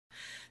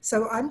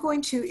So I'm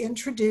going to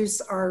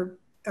introduce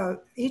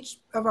each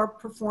of our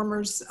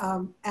performers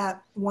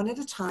at one at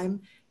a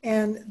time.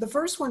 And the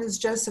first one is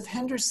Joseph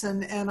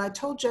Henderson. And I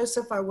told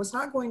Joseph I was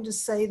not going to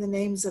say the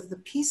names of the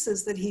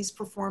pieces that he's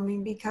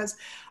performing because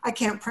I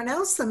can't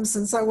pronounce them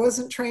since I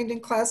wasn't trained in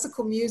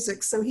classical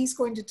music. So he's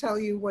going to tell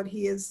you what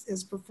he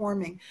is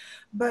performing.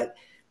 But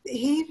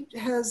he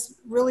has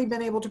really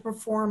been able to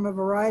perform a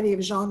variety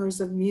of genres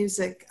of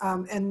music,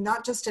 and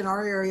not just in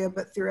our area,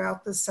 but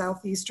throughout the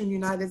southeastern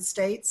United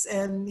States.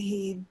 And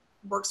he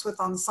works with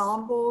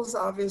ensembles,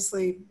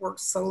 obviously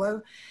works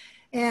solo.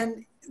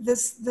 And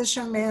this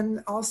young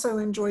man also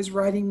enjoys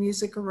writing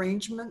music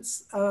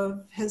arrangements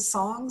of his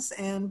songs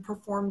and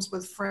performs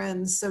with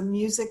friends. So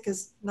music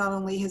is not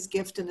only his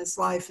gift in his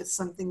life, it's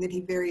something that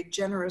he very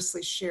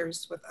generously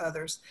shares with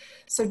others.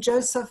 So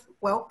Joseph,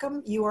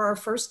 welcome. You are our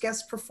first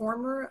guest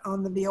performer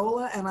on the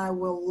viola, and I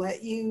will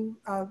let you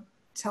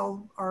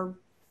tell our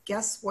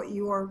guests what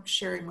you are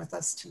sharing with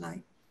us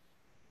tonight.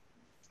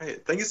 Hey,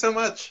 thank you so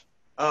much.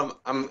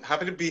 I'm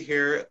happy to be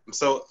here. I'm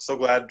so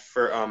glad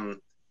for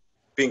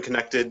being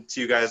connected to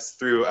you guys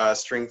through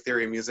String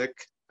Theory Music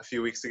a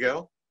few weeks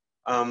ago.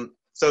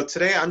 So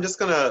today I'm just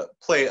gonna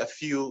play a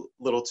few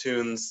little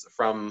tunes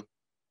from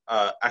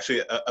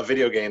actually a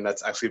video game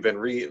that's actually been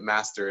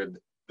remastered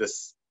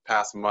this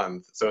past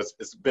month. So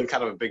it's been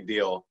kind of a big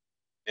deal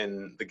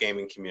in the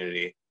gaming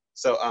community.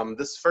 So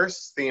this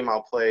first theme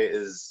I'll play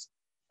is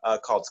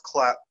called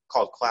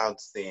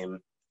Cloud's Theme.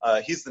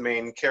 He's the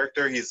main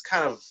character. He's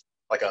kind of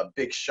like a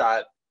big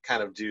shot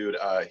kind of dude.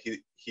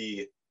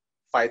 He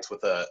fights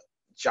with a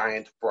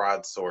giant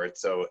broadsword,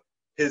 so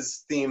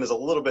his theme is a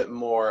little bit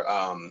more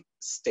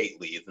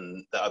stately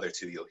than the other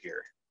two you'll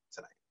hear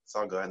tonight. So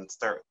I'll go ahead and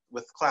start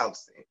with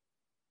Cloud's theme.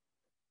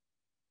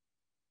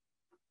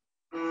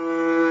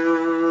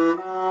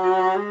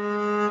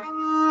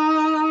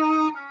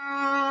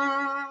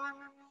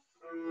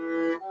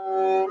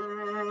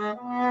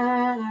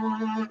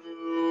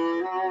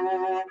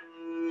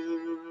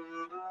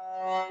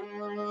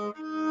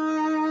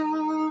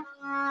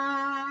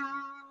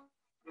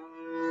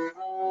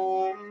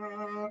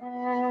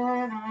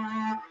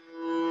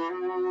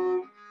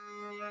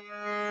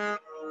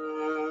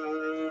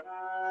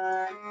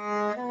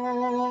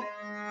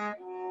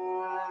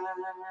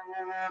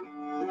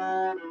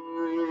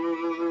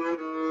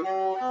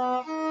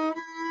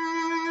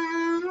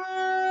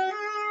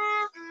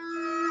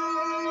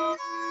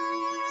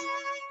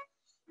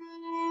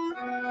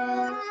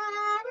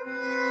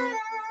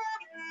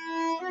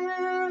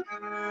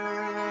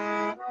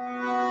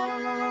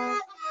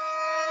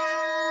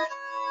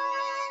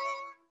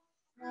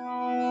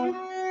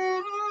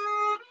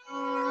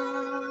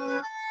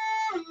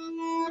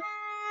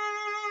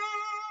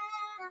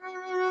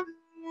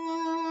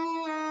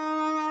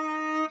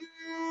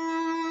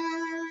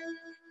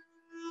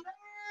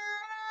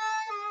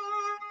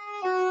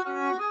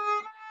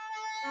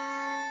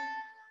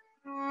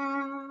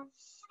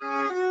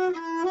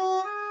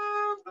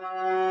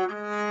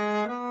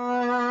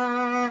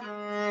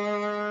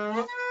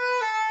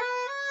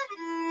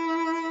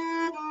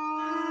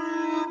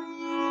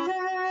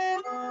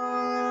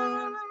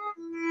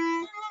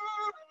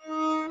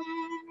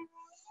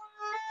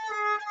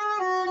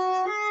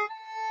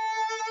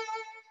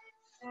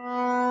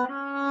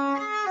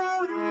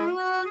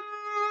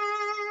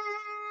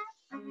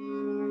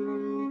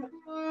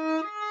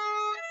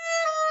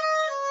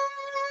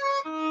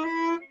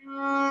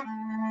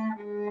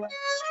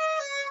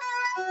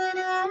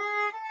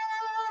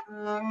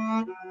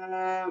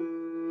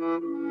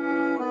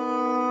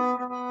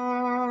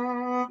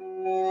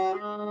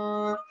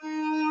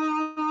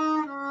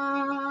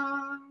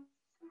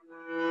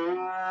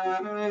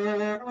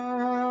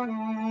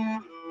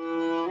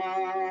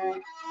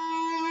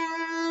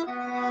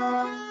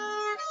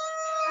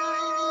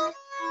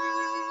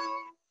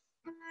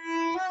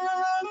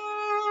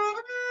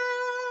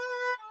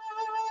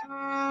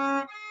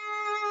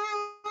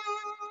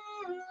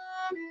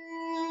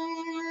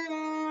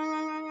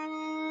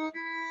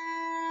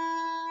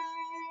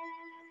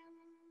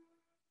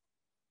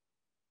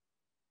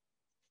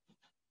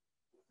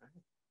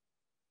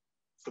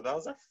 So that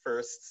was our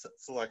first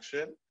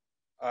selection.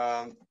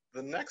 The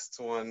next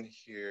one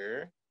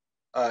here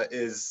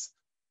is,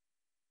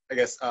 I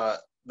guess,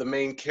 the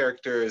main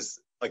character's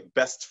like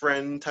best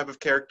friend type of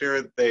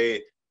character.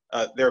 They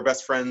were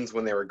best friends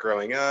when they were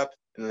growing up,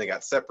 and then they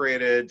got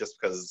separated just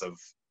because of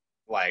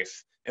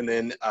life. And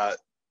then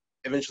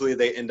eventually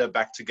they end up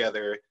back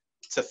together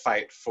to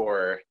fight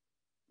for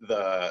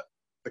the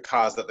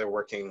cause that they're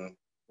working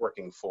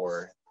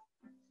for,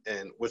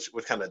 and which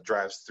kind of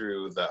drives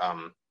through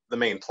the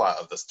main plot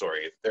of the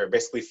story. They're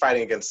basically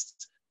fighting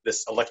against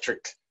this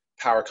electric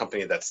power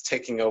company that's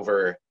taking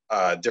over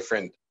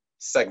different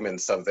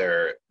segments of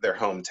their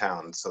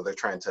hometown. So they're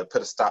trying to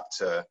put a stop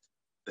to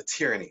the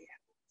tyranny.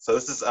 So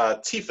this is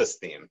Tifa's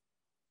theme.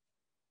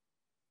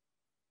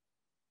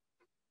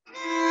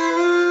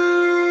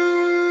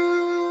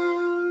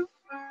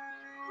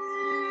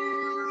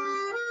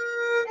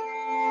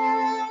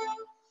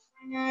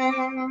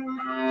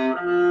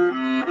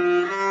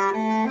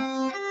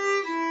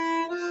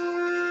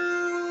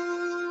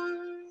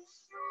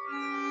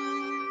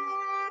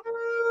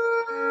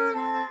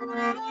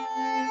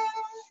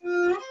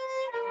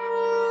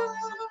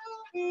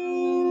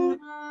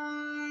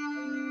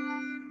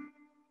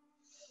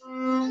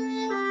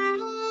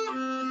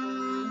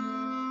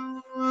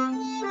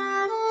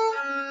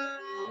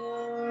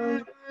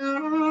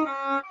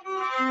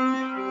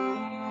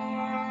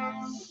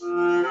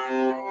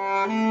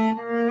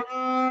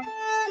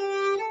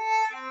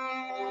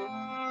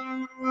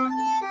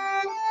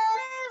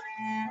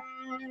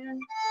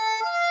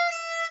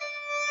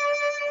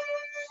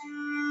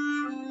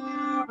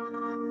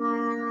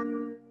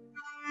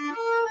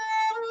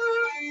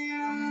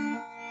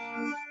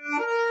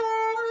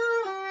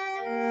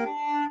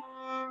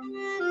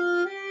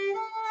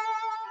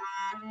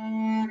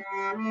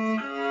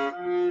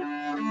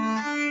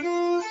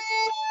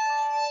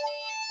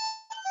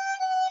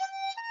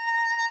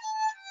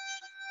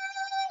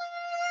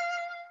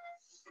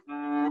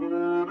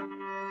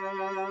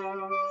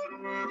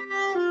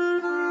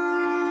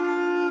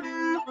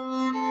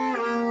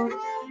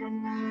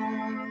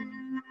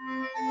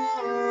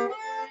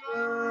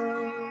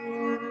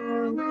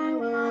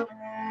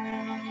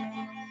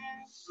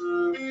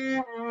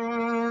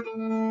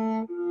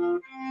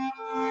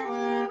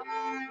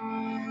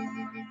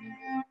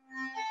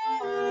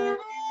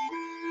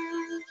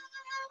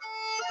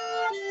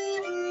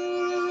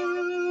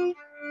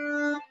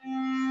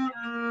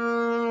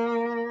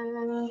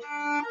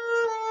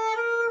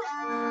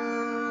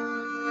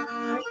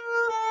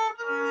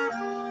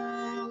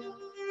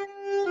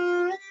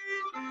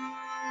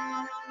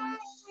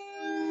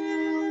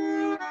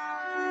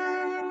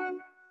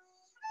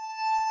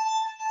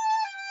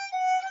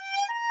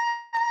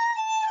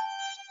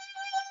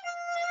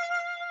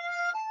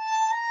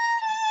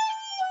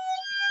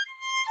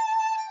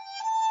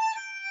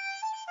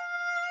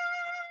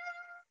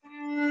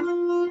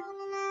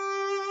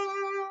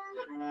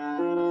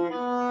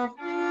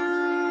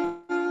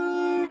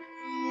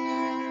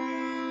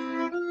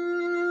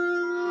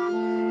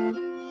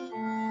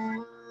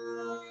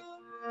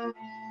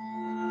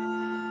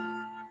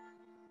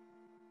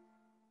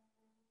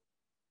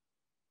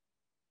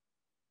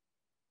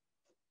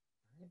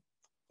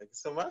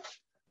 you so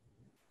much.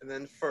 And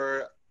then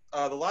for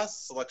the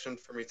last selection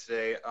for me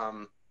today,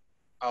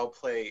 I'll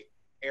play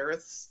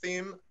Aerith's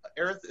theme.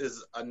 Aerith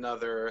is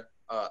another,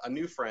 a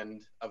new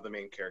friend of the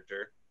main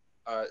character.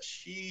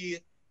 She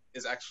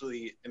is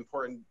actually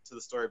important to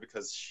the story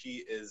because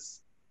she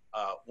is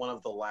one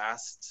of the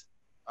last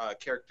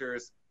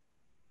characters,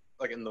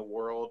 like in the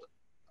world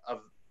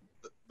of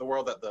the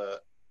world that the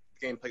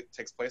game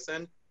takes place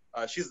in.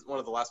 She's one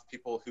of the last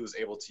people who's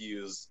able to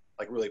use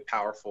like really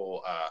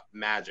powerful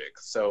magic.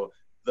 So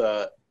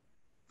the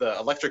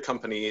electric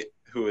company,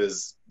 who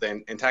is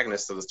the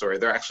antagonist of the story,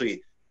 they're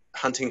actually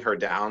hunting her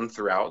down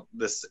throughout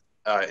this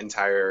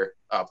entire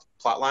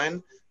plot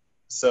line.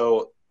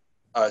 So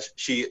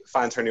she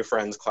finds her new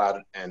friends,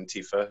 Cloud and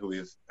Tifa, who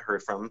we've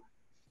heard from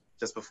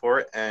just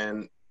before,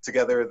 and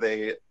together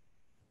they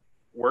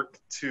work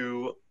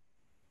to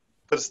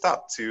put a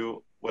stop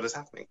to what is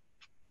happening.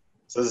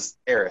 So this is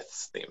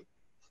Aerith's theme.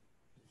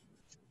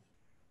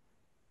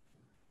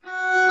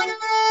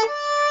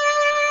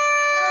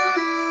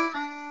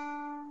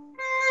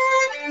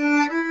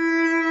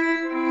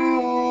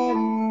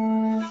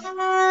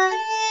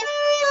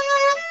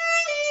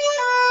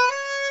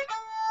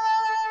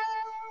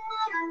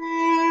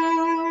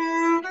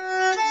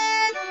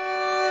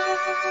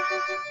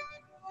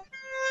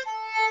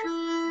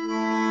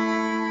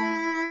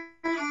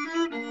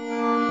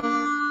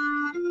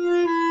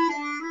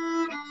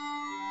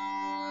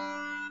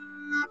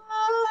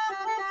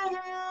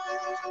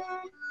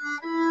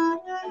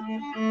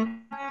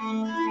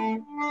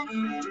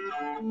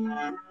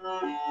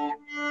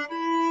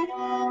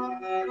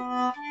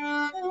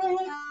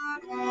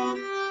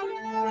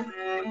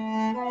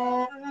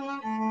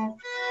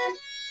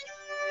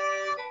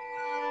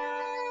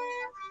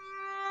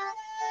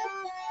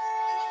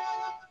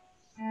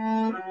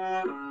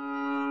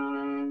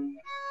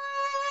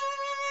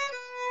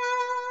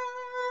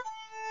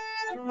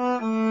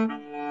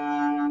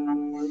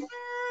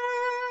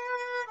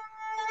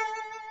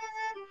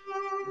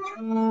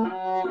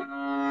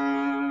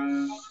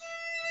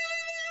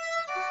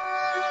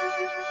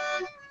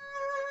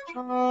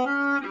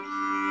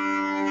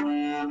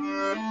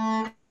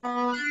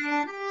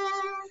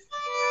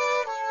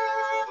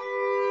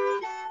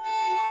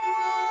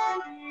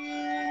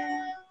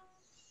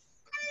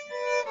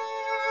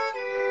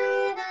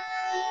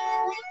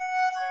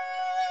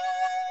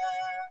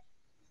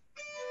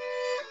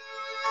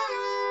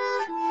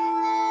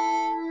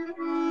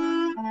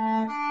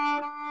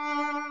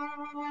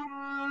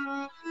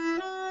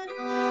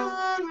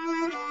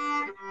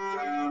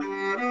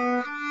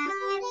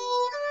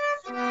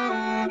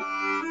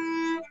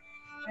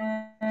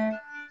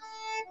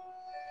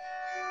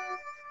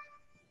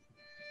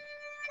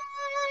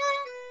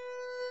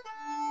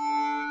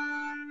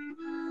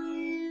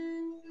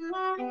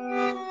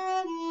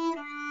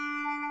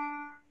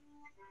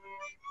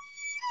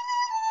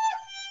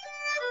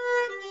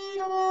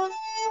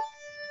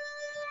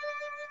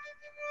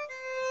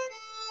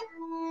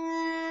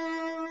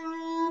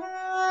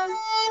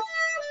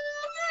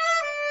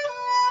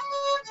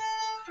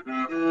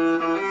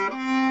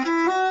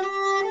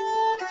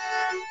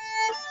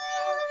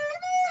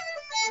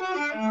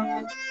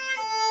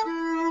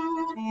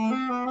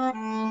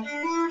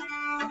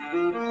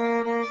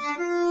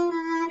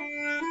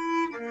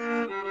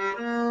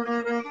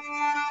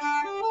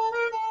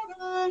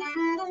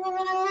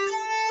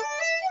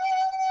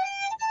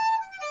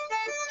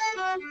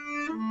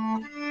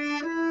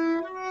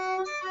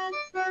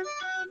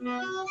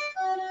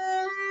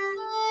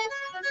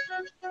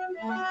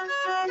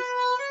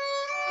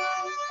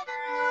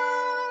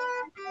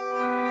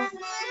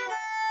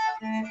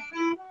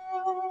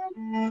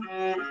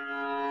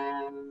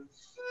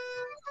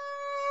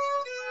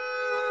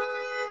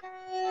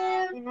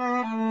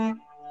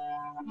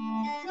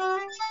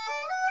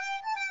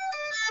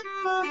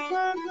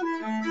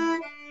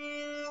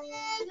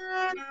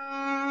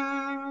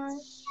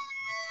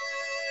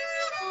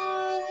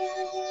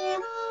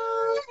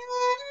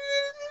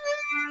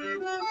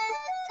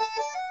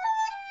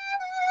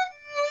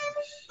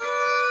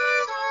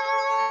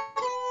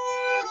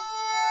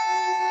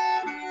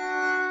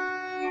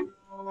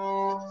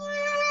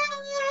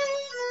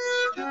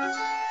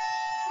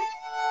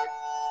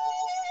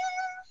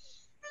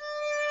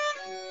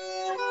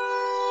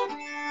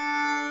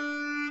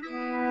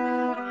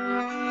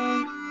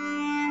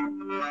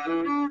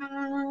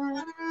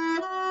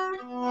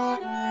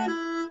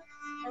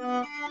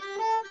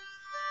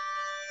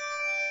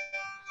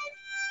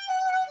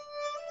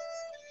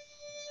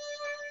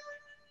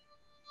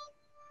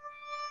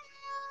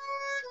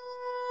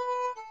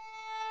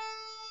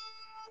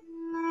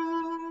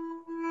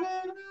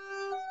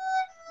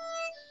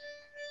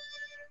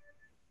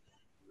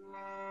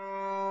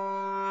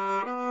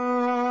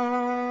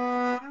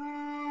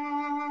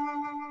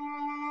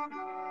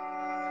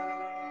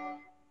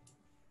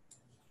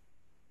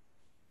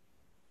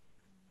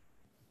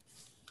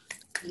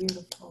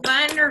 Beautiful.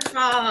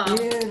 Wonderful.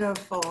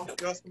 Beautiful.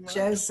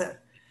 Joseph.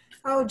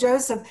 Oh,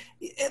 Joseph,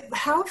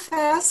 how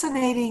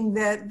fascinating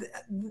that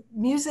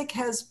music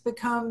has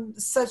become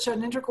such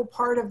an integral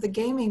part of the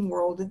gaming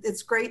world.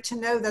 It's great to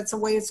know that's a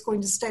way it's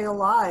going to stay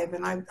alive.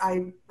 And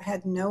I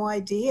had no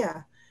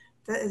idea.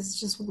 That is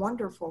just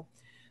wonderful.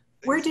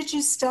 Where Thanks. did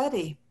you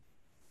study?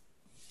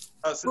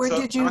 So, Where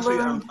so did I'm you actually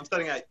learn? I'm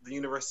studying at the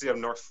University of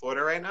North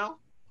Florida right now.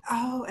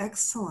 Oh,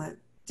 excellent.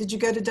 Did you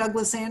go to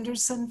Douglas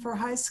Anderson for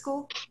high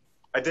school?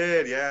 I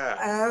did, yeah.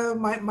 Oh,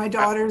 my I,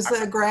 daughter's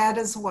I, a grad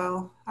as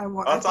well. oh,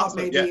 I that's thought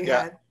awesome. maybe Yeah, you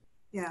yeah. had.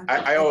 Yeah,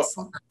 I owe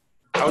excellent.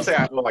 I would say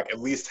I owe like at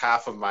least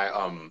half of my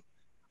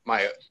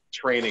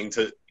training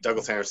to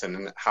Douglas Anderson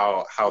and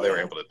how they were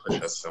Yeah. able to push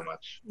us so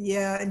much.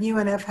 Yeah, and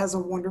UNF has a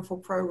wonderful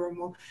program.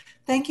 Well,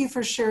 thank you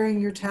for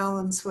sharing your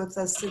talents with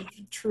us. It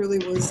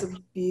truly was a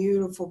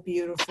beautiful,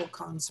 beautiful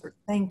concert.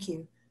 Thank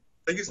you.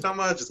 Thank you so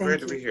much. It's great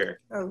Thank to you. be here.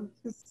 Oh,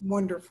 it's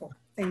wonderful.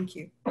 Thank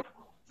you.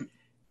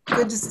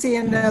 Good to see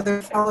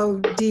another fellow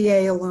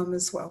DA alum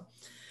as well.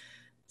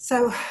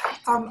 So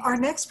our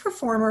next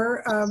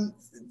performer,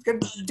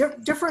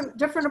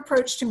 different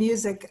approach to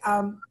music,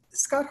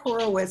 Scott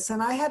Horowitz,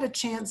 and I had a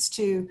chance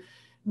to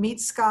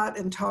meet Scott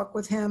and talk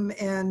with him,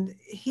 and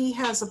he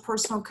has a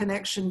personal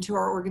connection to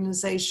our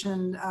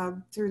organization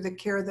through the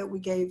care that we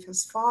gave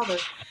his father.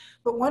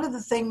 But one of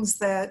the things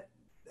that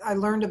I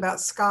learned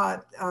about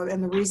Scott,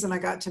 and the reason I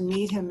got to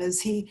meet him, is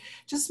he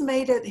just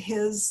made it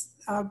his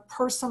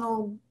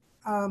personal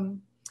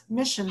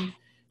mission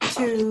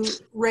to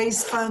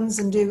raise funds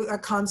and do a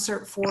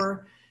concert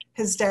for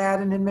his dad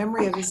and in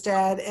memory of his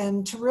dad,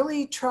 and to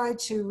really try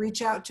to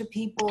reach out to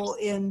people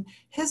in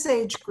his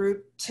age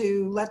group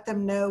to let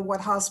them know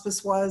what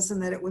hospice was and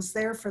that it was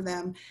there for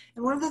them.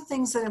 And one of the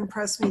things that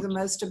impressed me the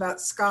most about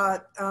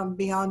Scott,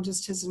 beyond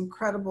just his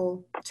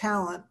incredible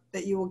talent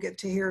that you will get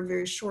to hear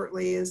very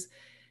shortly, is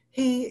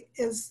he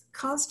is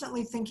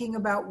constantly thinking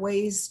about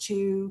ways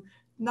to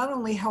not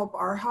only help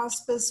our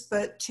hospice,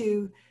 but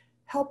to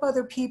help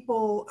other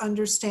people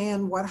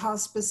understand what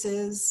hospice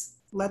is,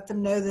 let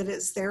them know that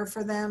it's there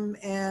for them.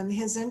 And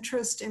his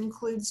interest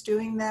includes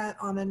doing that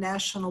on a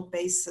national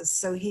basis.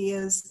 So he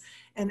is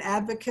an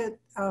advocate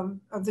of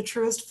the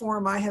truest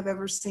form I have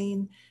ever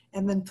seen,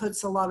 and then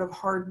puts a lot of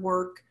hard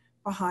work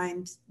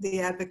behind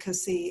the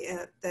advocacy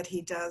that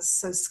he does.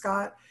 So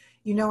Scott,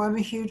 you know, I'm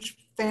a huge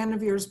fan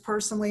of yours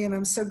personally, and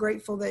I'm so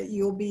grateful that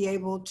you'll be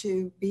able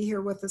to be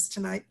here with us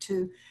tonight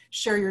to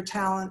share your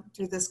talent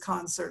through this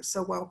concert.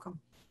 So welcome.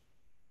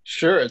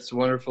 Sure, it's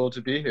wonderful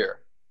to be here.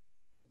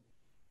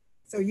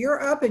 So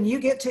you're up and you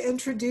get to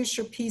introduce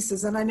your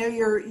pieces. And I know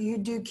you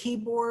do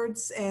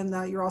keyboards, and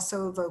you're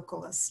also a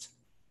vocalist.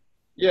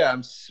 Yeah,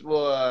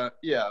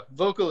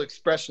 vocal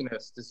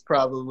expressionist is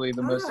probably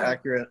the most Ah,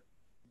 accurate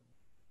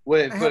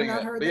way of I have putting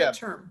not it. heard But that yeah,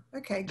 term.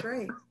 Okay,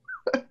 great.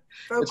 it's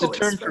a Vocal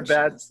term for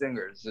bad expressionist.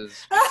 singers.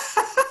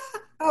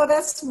 Oh,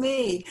 that's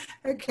me.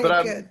 But Okay,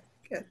 good,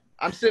 good.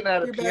 I'm sitting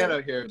at a You're better.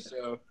 piano here,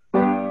 so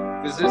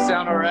does this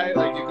sound all right?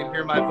 Like you can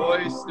hear my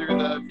voice through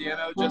the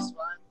piano just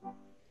fine?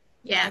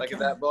 Yeah. Like at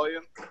that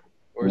volume?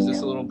 Or is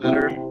this a little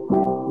better?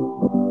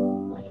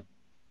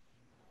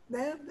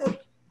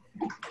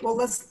 Well,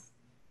 let's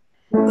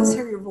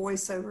hear your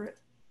voice over it.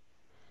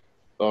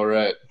 All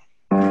right.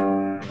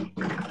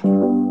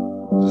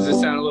 Does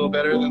this sound a little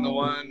better than the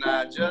one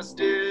I just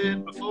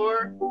did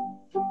before?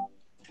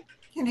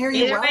 Can hear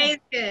you Either well. way is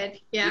good.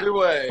 Yeah. Either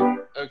way,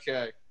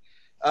 okay.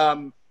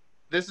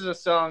 This is a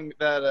song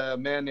that a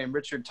man named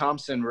Richard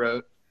Thompson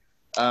wrote.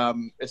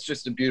 It's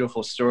just a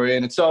beautiful story,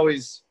 and it's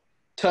always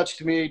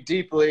touched me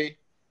deeply.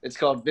 It's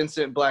called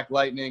Vincent Black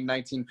Lightning,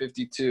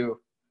 1952.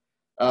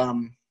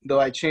 Though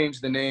I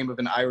changed the name of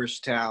an Irish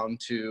town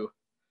to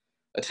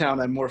a town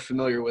I'm more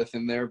familiar with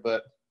in there,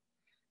 but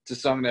it's a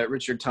song that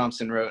Richard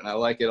Thompson wrote, and I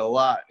like it a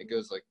lot. It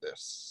goes like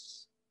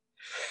this.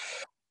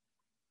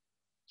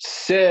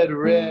 Said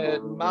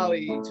Red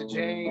Molly to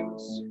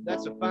James,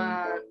 that's a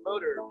fine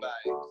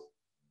motorbike.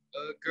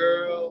 A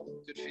girl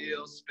could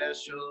feel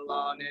special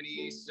on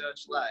any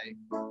such light.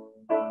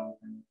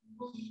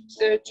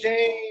 Said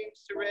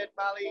James to Red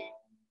Molly,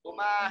 well,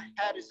 my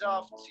hat is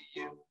off to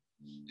you.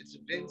 It's a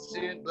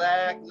Vincent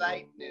Black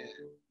Lightning,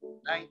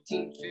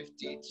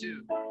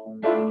 1952.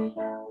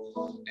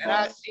 And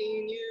I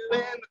seen you in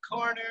the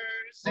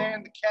corners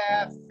and the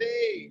cafes,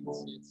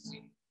 it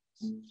seems.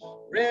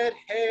 Red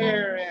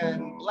hair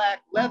and black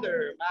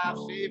leather, my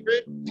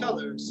favorite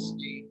color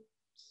schemes.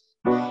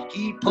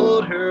 He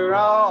pulled her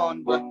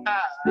on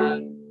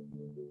behind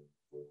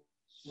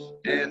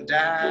and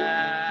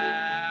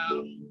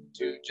down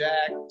to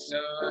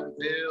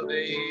Jacksonville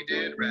they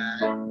did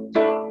ride.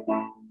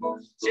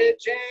 Said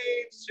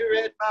James to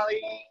Red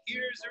Molly,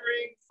 here's a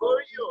ring for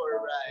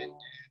your right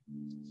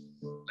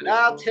hand. But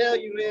I'll tell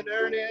you in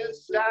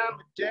earnest, I'm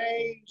a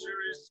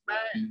dangerous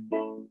man.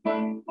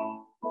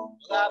 Well,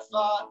 I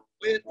fought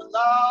with the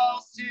law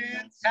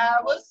since I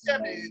was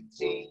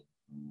 17.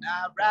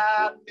 I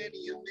robbed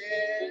many a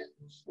man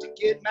to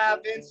get my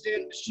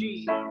Vincent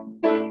machine.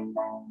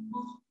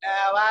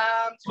 Now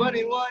I'm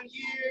 21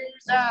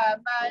 years, I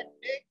might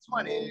make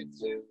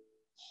 22.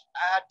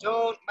 I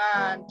don't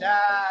mind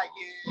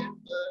dying,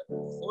 but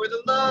for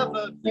the love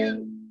of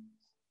you,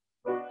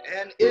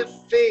 and if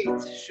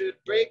fate should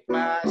break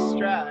my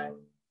stride,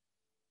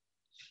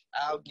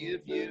 I'll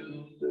give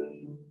you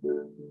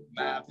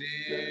my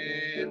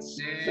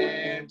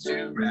Vincent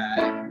to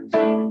ride.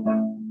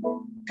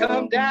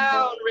 Come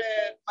down,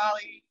 Red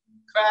Molly,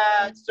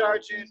 cried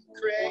Sergeant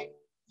Cray,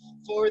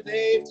 for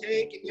they've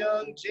taken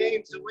young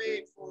James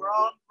away for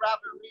armed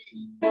robbery.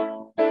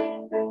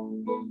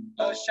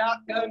 A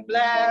shotgun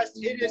blast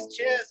hit his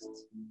chest,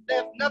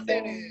 left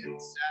nothing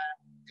inside.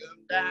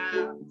 Come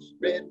down,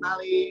 Red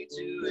Molly,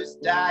 to his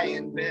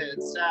dying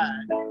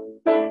bedside.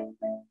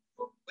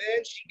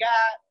 When she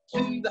got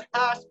to the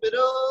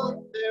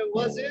hospital, there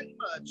wasn't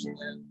much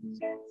left.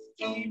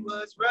 He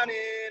was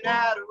running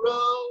out of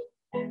road,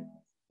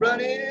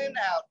 running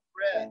out of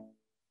breath.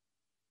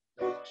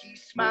 He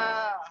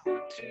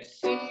smiled to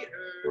see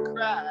her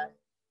cry.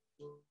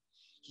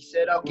 He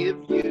said, I'll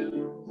give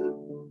you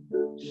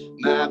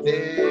my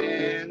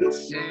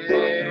Vincent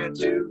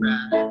to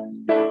ride.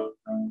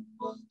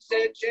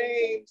 Said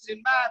James,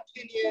 in my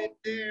opinion,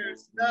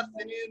 there's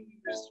nothing in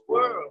this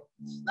world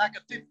like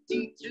a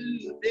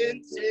 52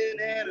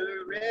 Vincent and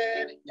a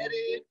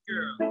red-headed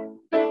girl.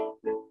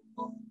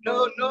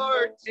 No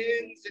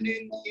Nortons and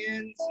Indians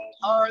and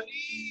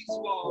Harleys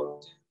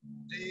won't.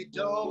 They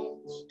don't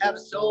have a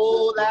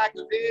soul like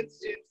a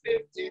Vincent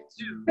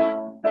 52.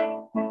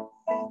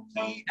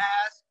 He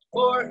asked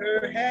for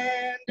her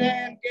hand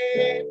and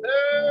gave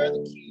her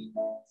the keys.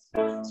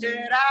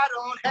 Said, I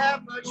don't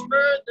have much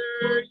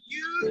further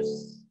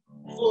use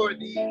for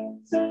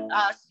these.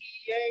 I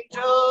see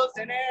angels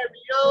and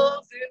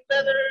Ariels in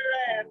leather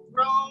and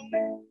throne,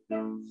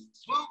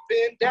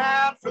 swooping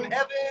down from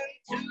heaven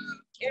to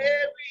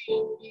carry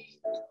me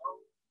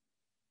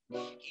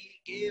home.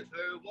 He gave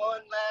her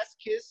one last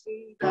kiss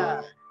and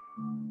died.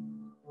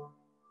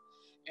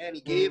 And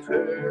he gave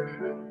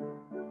her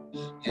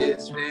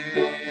his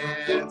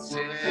Vincent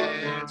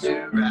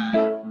to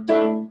ride.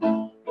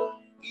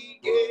 He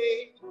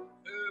gave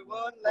her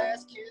one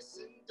last kiss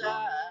and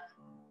died.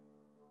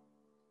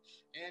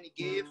 And he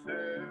gave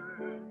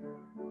her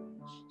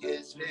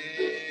his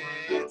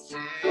Vincent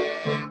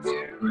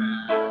to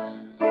ride.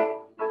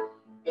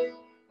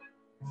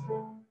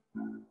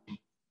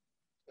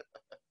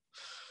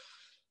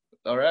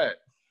 All right.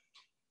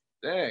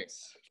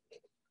 Thanks.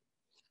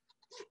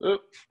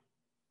 Oop.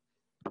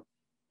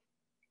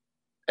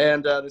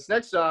 And this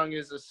next song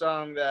is a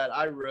song that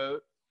I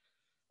wrote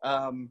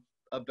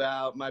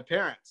about my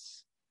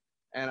parents.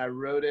 And I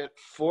wrote it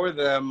for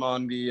them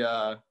on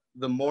the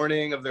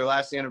morning of their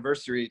last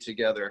anniversary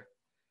together.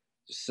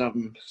 Just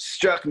something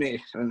struck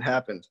me and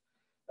happened.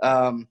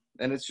 And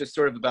it's just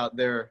sort of about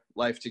their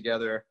life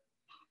together.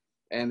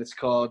 And it's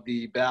called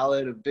The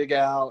Ballad of Big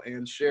Al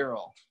and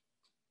Cheryl.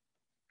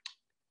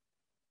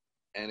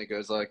 And it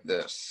goes like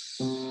this.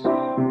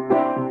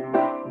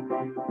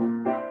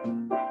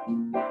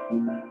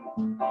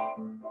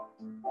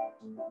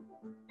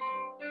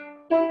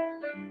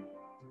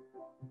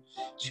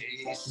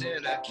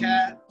 Chasing a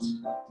cat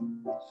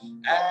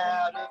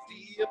out of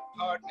the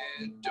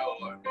apartment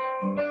door.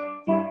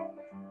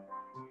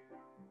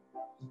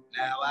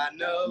 Now I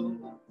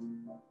know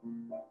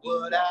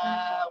what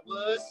I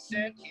was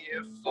sent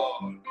here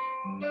for.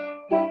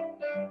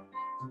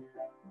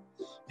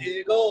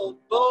 Big old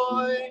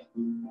boy,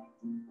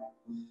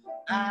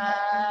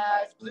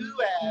 eyes blue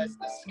as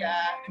the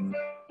sky,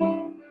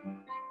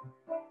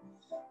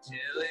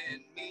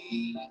 telling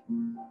me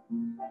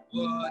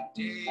one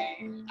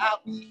day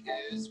I'll be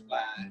his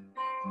wife.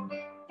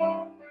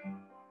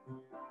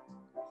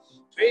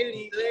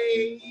 Pretty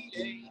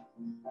lady,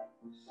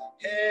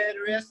 head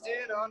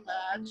resting on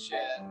my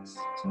chest.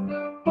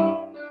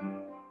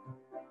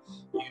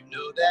 You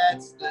know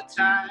that's the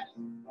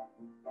time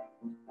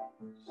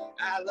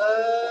I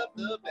love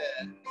the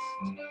best.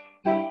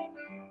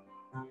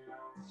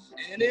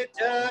 And it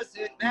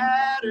doesn't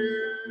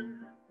matter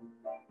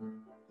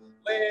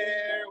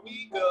where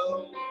we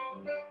go.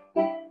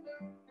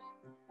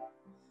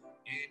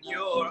 In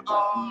your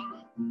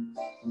arms,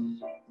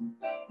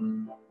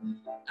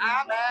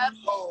 I'm at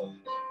home.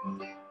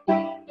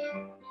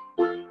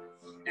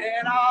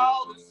 And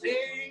all the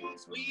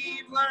things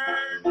we've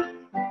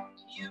learned,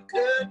 you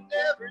could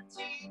never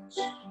teach.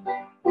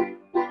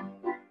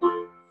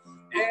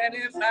 And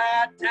if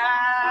I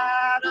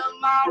die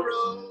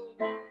tomorrow,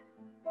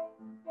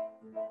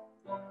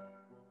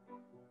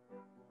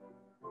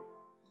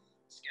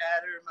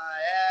 scatter my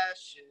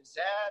ashes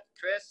at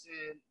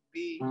Crescent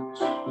Beach.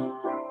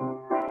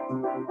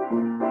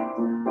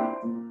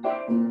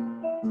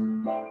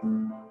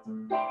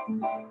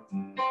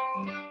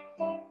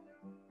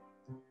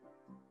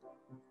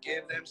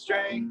 Give them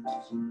strength,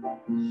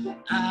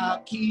 I'll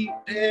keep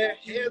their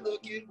hair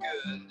looking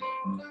good.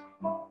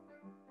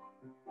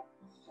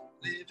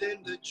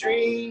 Living the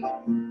dream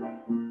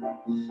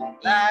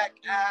like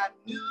I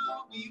knew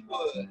we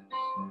would.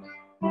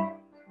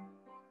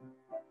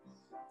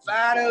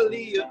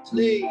 Finally a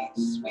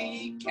place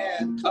we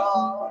can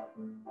call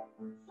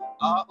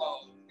our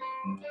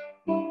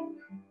own.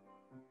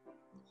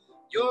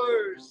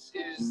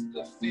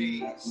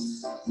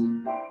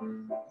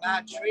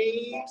 my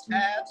dreams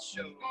have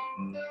shown.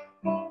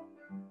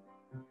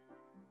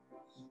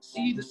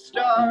 See the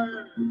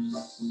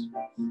stars,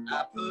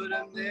 I put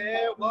them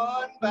there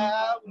one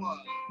by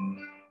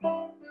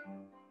one.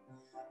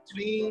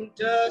 Between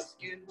dusk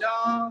and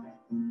dawn,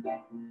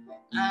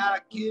 I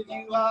give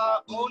you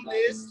our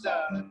only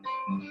son.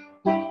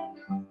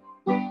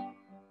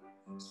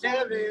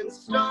 7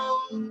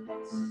 stones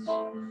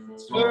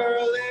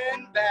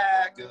swirling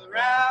back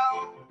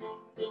around.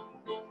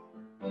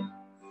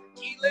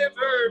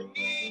 Deliver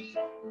me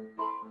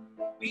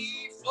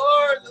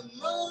before the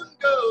moon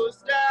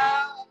goes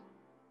down.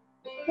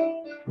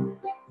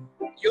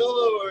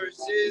 Yours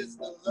is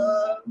the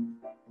love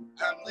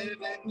I'm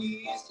living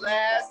these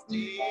last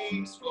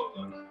days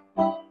for.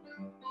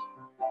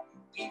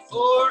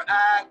 Before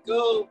I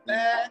go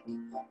back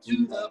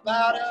to the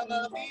bottom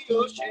of the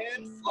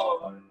ocean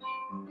floor.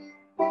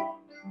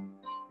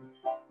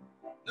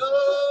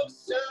 No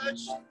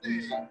such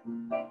thing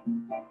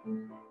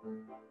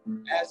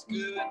as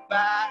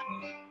goodbye.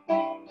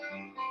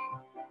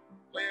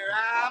 Where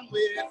I'm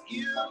with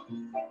you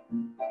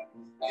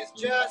is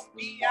just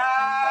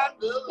beyond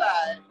the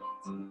light.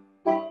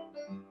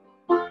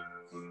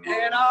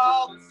 And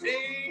all the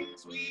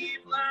things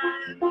we've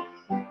learned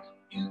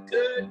you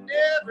could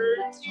never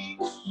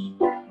teach.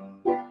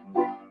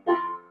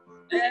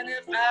 And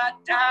if I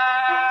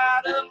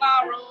die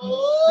tomorrow,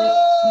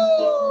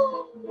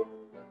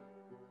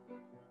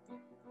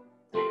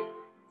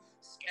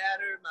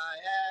 scatter my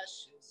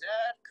ashes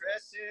at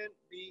Crescent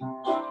Beach.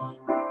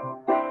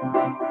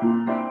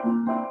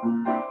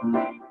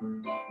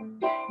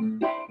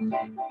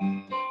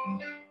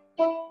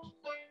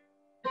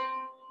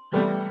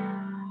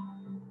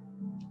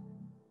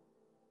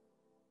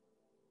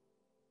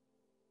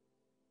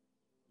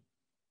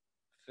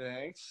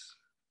 Thanks.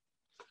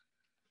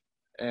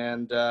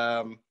 And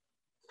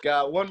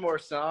got one more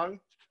song.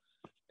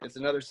 It's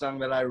another song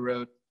that I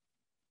wrote.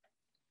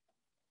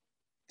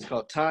 It's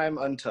called Time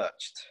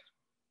Untouched.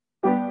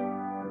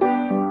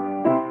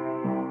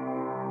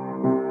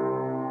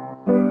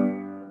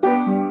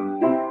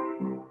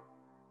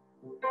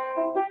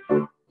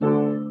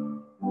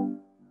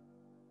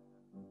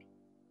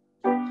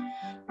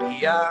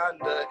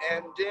 Beyond the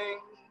ending,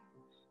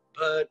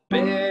 but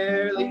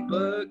barely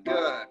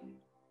begun.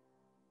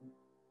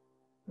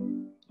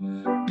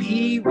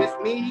 Be with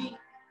me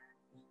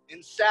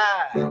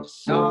inside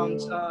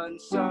songs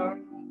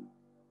unsung.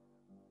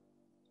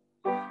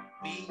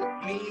 Meet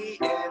me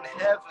in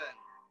heaven,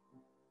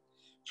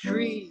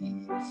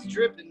 trees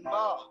dripping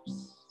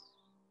moss.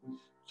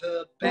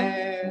 The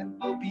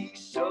band will be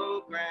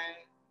so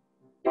grand.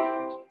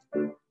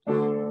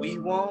 We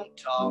won't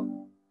talk.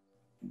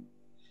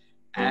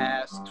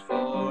 Asked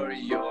for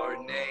your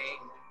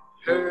name,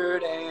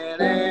 heard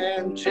an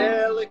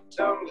angelic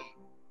tone.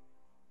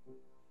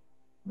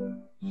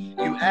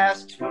 You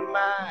asked for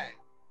mine,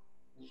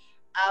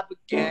 I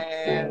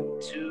began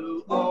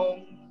to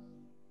own.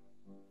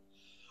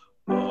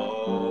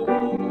 Oh,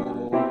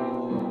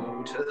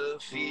 to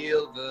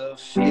feel the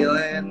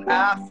feeling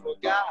I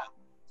forgot.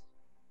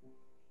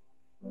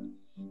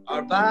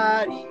 Our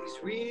bodies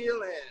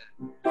reeling,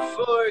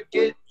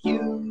 forget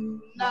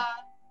you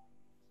not.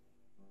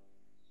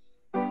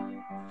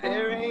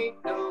 There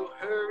ain't no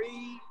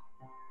hurry,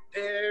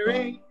 there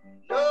ain't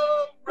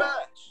no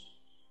rush.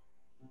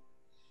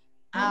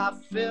 I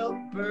felt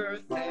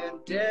birth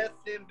and death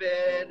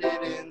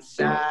embedded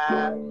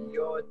inside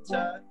your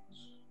touch.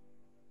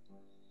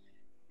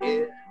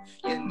 If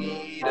you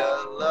need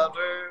a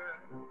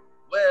lover,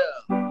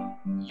 well,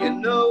 you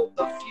know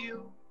a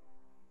few.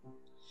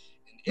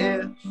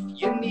 And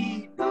if you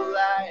need the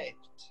light,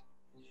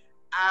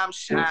 I'm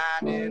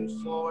shining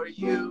for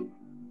you.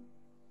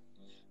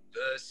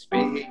 The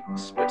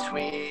space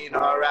between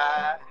our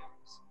eyes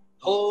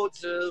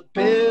holds a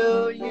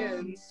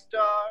billion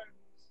stars.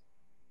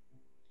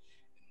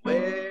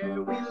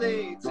 Where we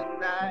lay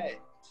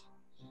tonight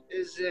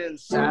is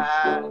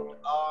inside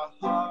our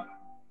heart.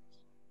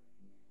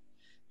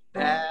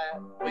 That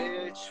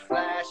which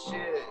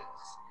flashes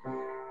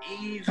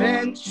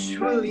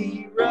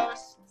eventually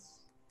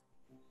rusts.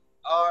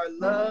 Our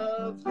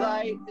love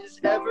light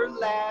is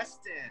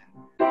everlasting,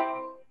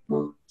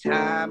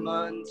 time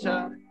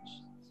untouched.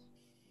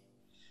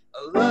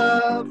 A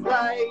love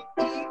light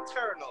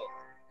eternal,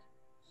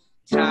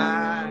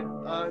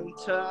 time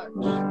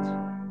untouched.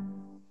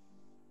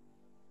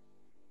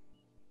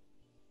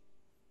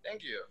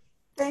 Thank you.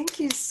 Thank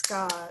you,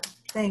 Scott.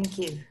 Thank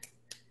you.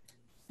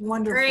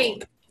 Wonderful.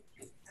 Great.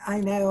 I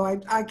know.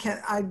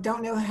 I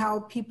don't know how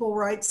people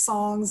write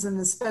songs, and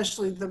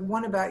especially the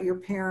one about your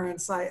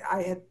parents.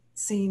 I had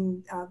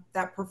seen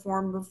that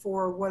performed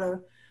before. What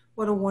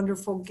a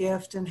wonderful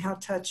gift, and how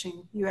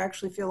touching. You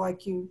actually feel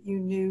like you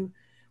knew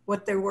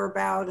what they were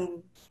about,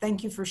 and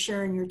thank you for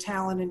sharing your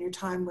talent and your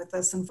time with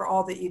us, and for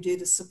all that you do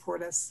to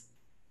support us.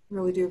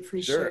 Really do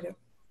appreciate it.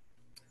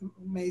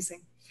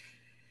 Amazing.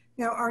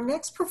 Now, our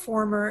next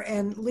performer,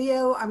 and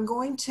Leo, I'm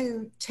going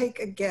to take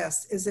a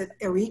guess. Is it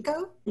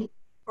Erico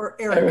or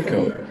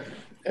Erico?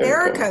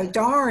 Erico,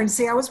 darn.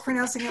 See, I was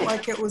pronouncing it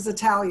like it was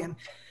Italian,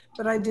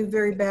 but I do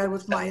very bad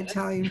with my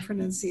Italian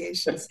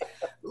pronunciations.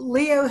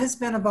 Leo has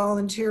been a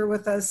volunteer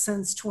with us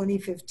since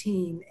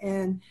 2015,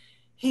 and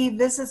he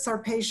visits our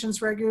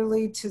patients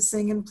regularly to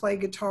sing and play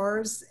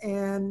guitars,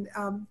 and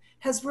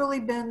has really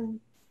been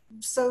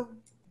so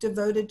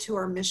devoted to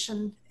our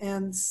mission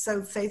and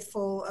so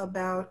faithful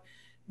about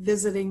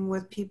visiting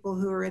with people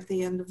who are at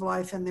the end of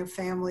life and their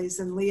families.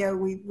 And Leo,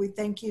 we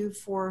thank you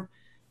for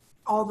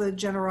all the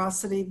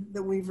generosity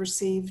that we've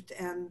received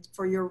and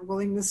for your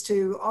willingness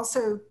to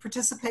also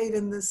participate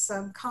in this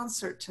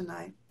concert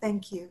tonight.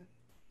 Thank you.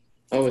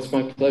 Oh, it's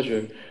my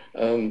pleasure.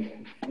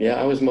 Yeah,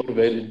 I was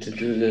motivated to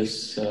do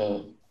this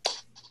about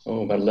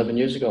 11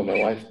 years ago. My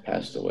wife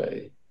passed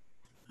away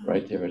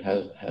right there at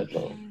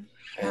Hadlow.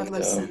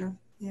 Hadlow Center,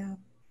 yeah.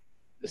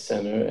 The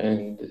center,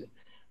 and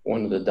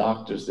one of the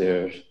doctors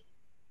there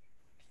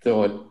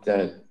thought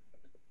that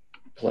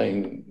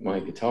playing my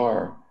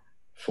guitar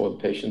for the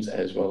patients,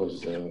 as well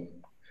as the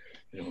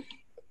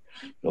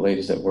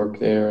ladies that work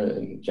there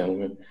and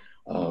gentlemen,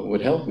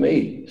 would help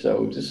me.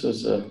 So this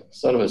was a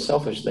sort of a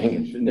selfish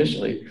thing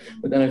initially,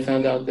 but then I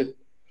found out that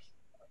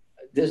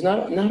there's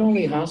not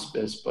only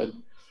hospice, but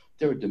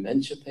there are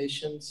dementia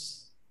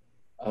patients.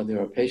 There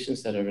are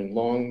patients that are in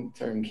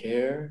long-term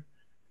care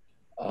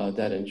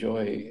that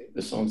enjoy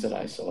the songs that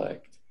I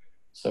select.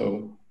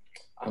 So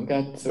I've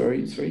got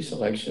 33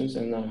 selections,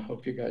 and I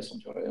hope you guys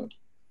enjoy them.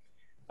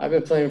 I've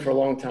been playing for a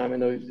long time. I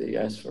know they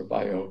asked for a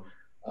bio.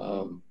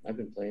 I've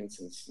been playing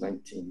since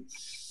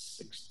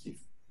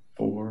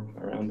 1964,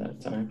 around that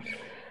time.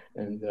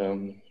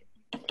 And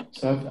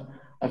so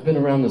I've been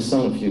around the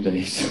sun a few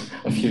days,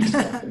 a few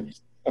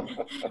times.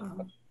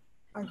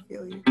 I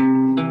feel you.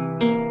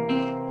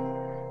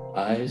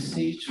 I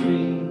see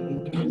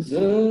trees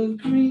of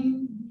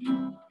green,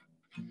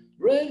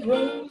 red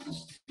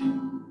roses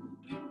too.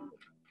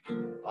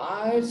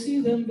 I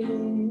see them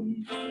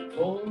bloom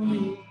for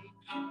me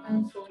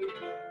and for you.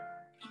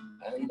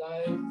 And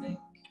I think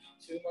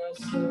to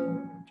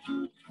myself,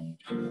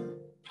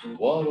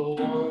 what a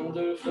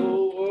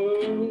wonderful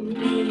world.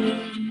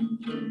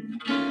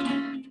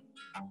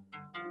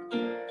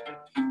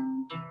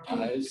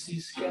 I see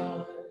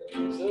skies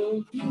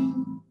of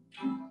blue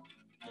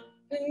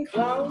and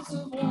clouds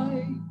of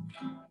white,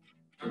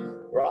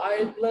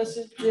 bright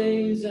blessed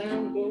days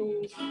and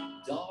those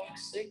dark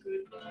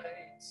sacred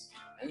nights.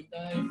 And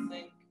I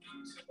think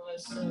to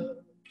myself,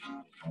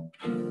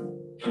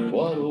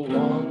 what a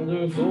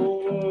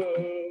wonderful world.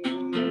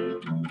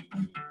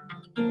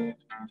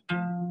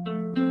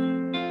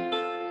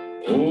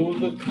 Oh,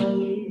 the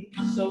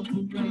colors of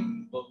the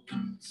rainbow,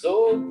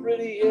 so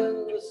pretty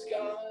in the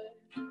sky,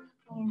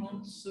 are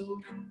also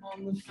on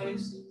the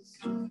faces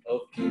of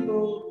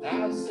people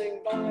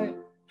passing by.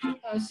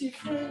 I see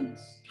friends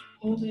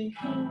holding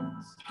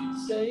hands,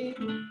 saying,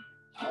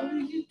 how do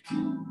you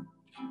do?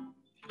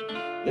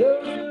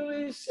 They're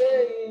really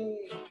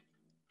saying,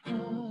 I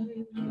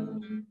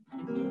love you.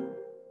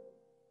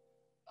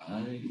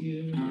 I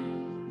hear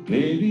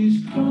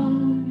babies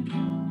cry,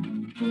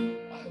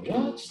 I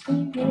watch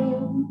them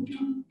grow.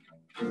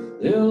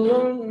 They'll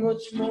learn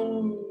much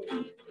more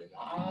than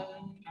I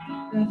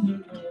ever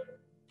know.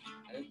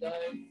 And I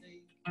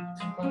think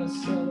to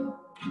myself,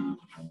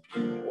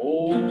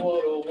 oh,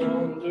 what a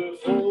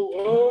wonderful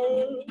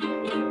world.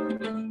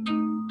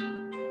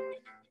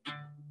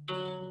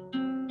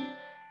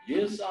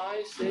 Yes,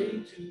 I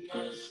say to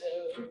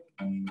myself,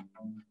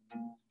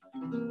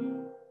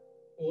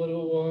 what a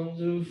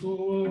wonderful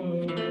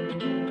world.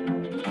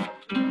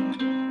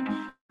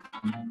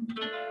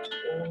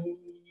 Oh,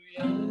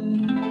 yeah.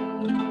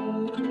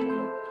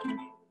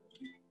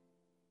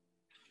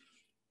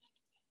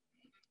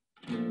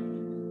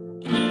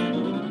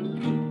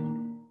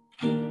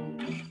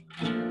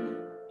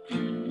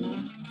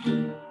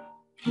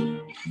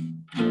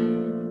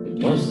 It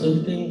must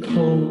have been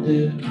cold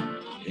there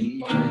in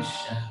my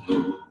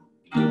shadow.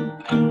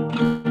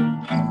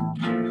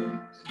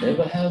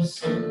 Never have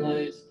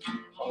sunlight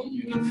on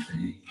your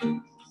face.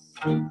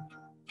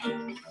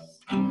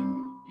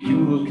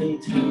 You were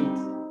content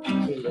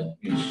to let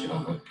me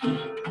shine.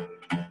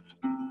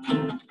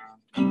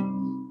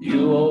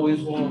 You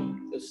always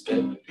walked a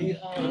step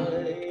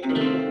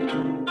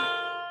behind.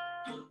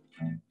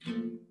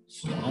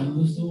 So I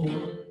was the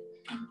one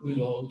with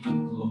all the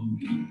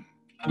glory.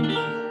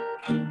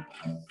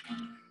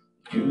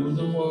 You were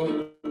the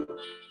one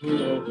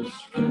with all the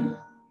strength.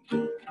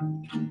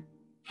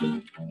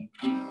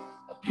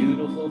 A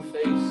beautiful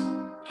face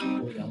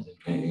without a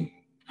name.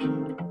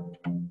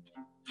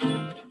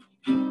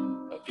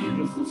 A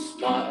beautiful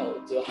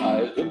smile to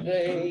hide the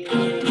pain.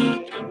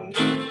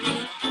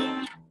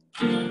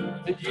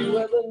 Did you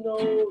ever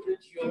know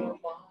that you're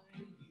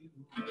mine?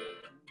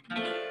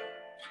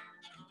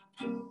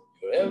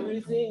 You're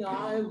everything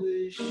I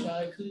wish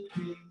I could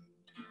be.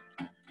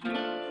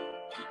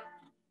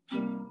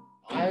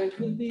 I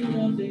could be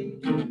nothing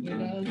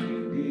without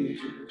you, dear.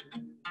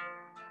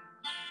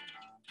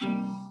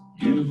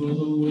 You were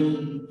the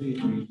wind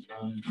beneath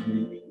my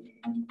wings.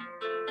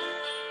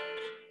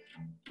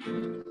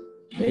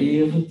 may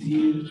have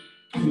appeared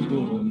to go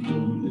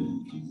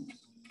unnoticed,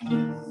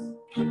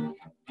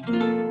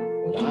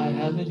 but I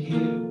have it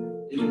here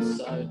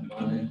inside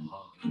my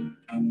heart.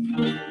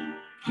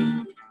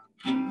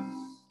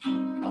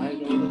 I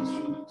know the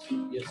truth,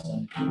 yes I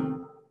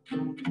do.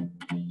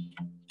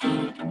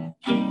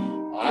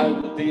 I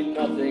would be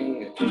nothing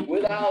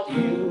without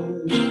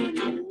you.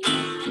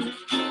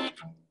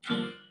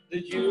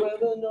 Did you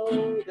ever know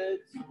that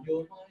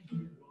you're my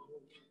hero?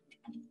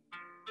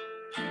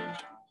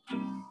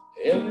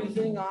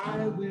 Everything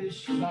I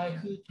wish I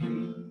could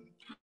be.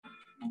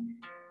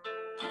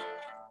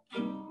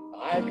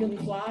 I can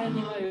fly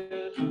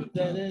higher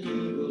than an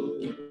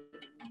eagle.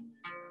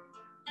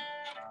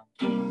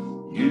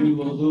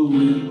 You are the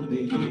wind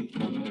beneath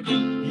my wings.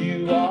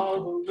 You are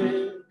the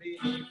wind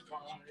beneath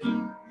my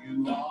wings. You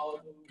are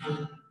the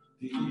wind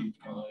beneath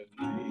my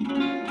wings.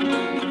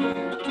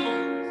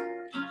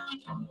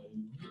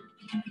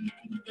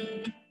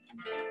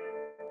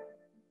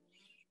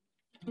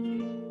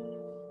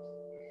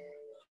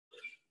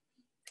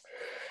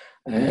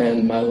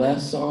 And my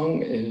last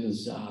song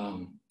is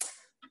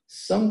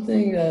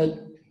something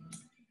that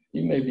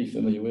you may be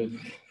familiar with.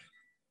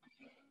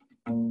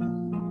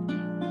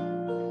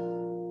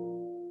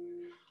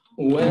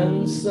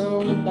 When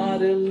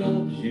somebody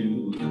loves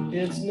you,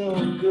 it's no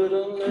good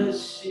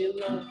unless she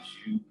loves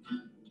you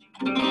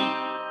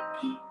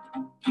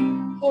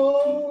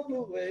all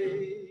the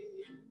way.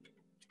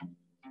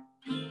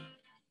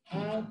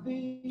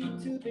 Happy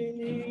to be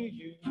near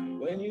you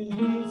when you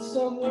need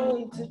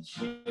someone to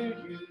cheer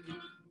you.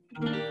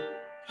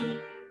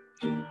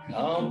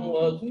 Come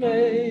what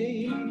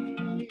may,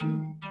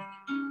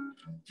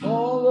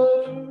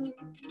 taller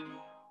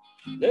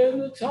than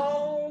the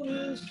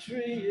tallest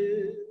tree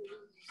is.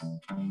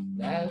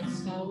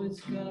 That's how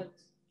it's got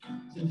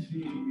to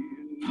feel.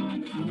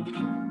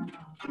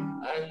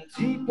 And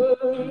deeper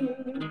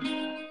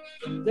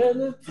than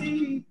the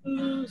deep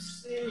blue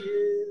sea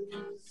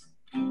is.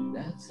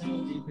 That's how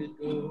deep it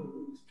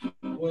goes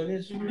when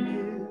it's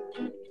real.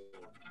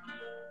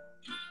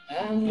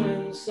 And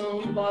when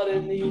somebody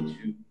needs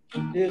you,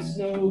 it's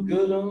no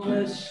good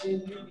unless she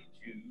needs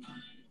you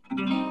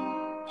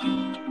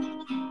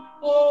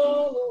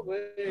all the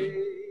way.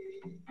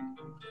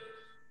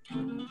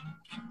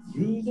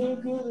 Through the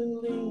good and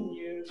lean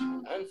years,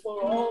 and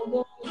for all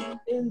those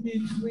in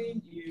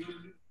between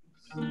years,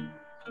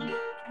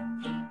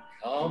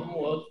 come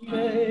what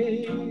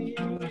may.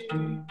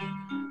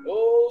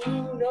 Oh, who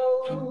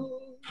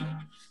knows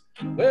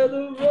where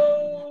the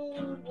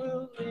road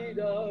will lead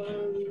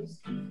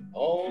us?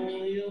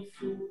 Only a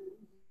fool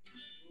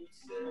would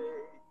say.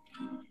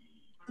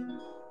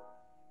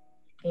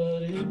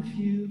 But if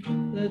you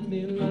let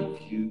me love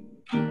you,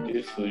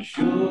 it's for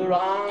sure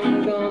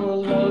I'm gonna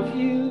love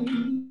you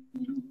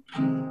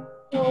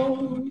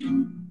all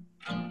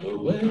the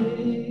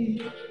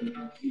way.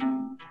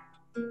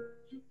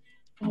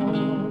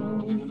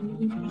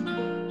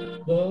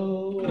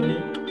 All the way.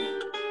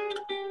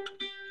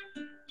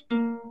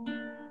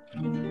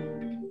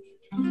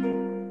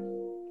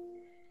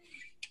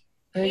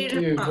 Thank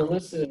you for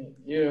listening.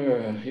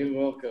 You're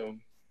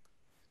welcome.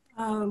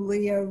 Oh,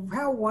 Leo,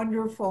 how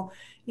wonderful.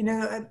 You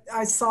know,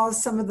 I saw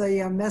some of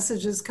the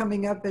messages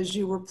coming up as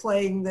you were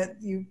playing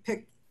that you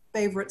picked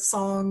favorite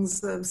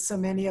songs of so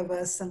many of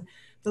us. And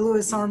the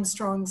Louis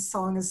Armstrong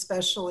song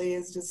especially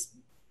is just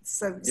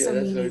so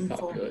meaningful. Very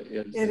popular.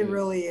 Yes, it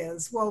really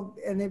is. Well,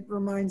 and it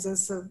reminds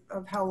us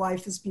of how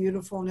life is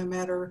beautiful no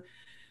matter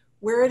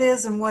where it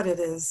is and what it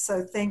is.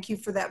 So thank you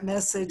for that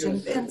message.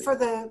 Yes, and for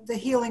the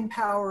healing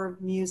power of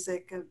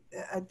music.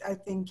 I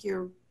think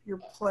you're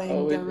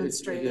playing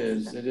demonstrating.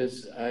 It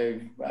is.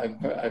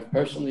 I've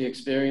personally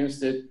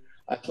experienced it.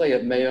 I play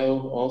at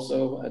Mayo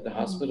also at the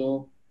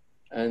hospital,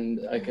 and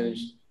I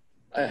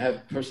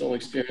have personal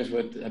experience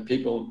with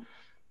people.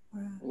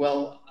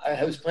 Well,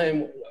 I was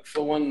playing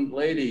for one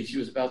lady. She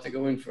was about to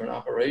go in for an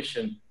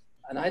operation,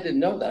 and I didn't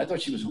know that. I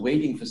thought she was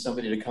waiting for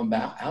somebody to come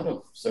back out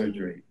of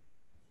surgery.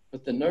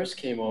 But the nurse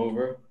came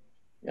over,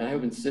 and I had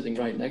been sitting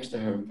right next to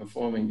her and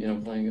performing,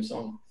 playing a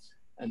song.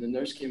 And the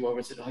nurse came over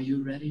and said, "Are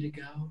you ready to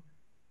go?"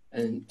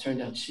 And it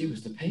turned out she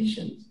was the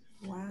patient.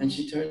 Wow. And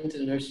she turned to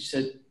the nurse, she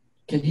said,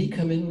 "Can he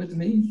come in with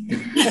me?"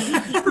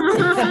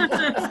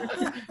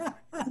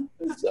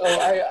 So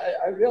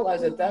I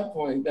realized at that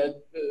point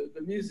that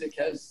the music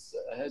has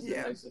a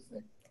nice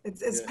effect.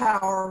 It's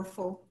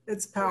powerful.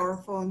 It's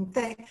powerful. And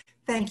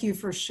thank you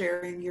for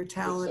sharing your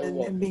talent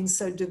and being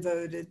so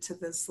devoted to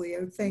this,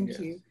 Leo. Thank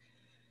you.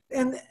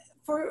 And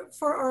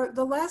for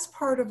the last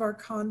part of our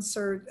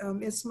concert,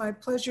 it's my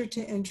pleasure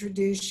to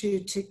introduce you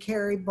to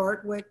Carrie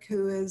Bartwick,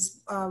 who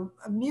is a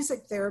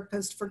music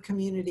therapist for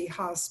Community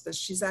Hospice.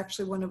 She's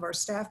actually one of our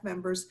staff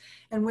members.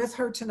 And with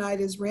her tonight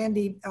is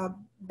Randy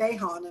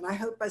Behan, and I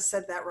hope I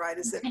said that right.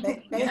 Is it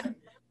Behan?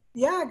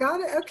 Yeah, I got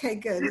it. Okay,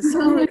 good.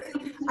 So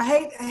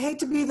I hate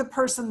to be the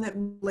person that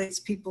mutilates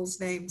people's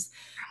names,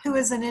 who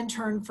is an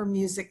intern for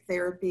music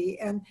therapy.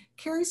 And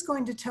Carrie's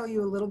going to tell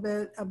you a little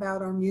bit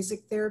about our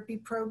music therapy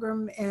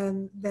program,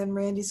 and then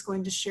Randy's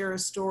going to share a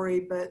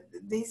story. But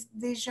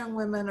these young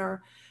women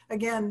are,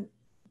 again,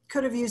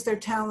 could have used their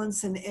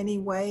talents in any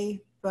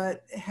way,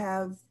 but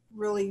have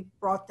really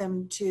brought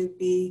them to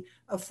be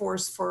a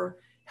force for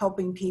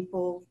helping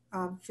people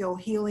feel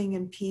healing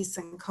and peace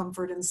and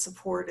comfort and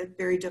support at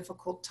very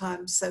difficult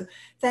times. So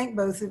thank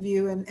both of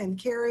you. And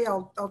Carrie,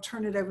 I'll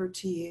turn it over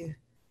to you.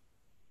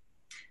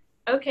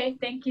 Okay,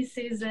 thank you,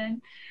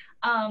 Susan.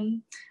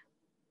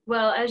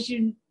 Well, as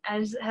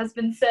has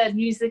been said,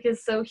 music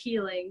is so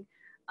healing.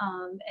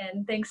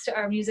 And thanks to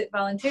our music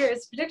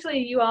volunteers,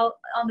 particularly you all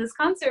on this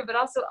concert, but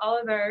also all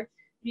of our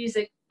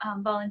music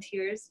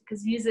volunteers,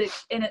 because music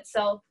in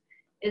itself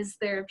is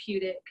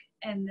therapeutic.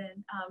 And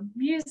then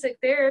music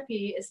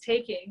therapy is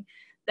taking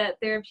that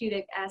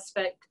therapeutic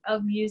aspect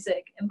of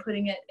music and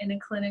putting it in a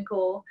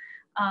clinical,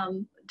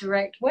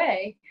 direct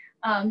way.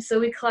 So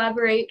we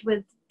collaborate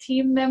with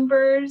team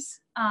members,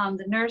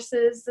 the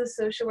nurses, the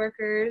social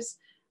workers.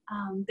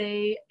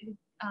 They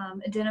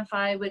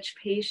identify which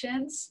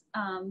patients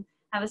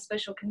have a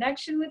special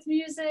connection with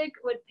music,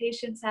 what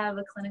patients have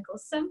a clinical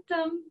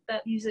symptom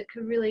that music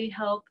could really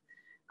help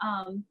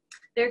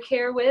their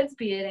care with,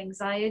 be it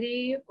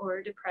anxiety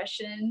or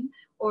depression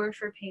or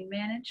for pain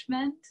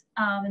management.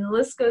 And the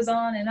list goes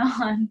on and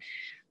on.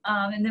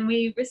 And then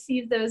we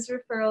receive those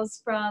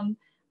referrals from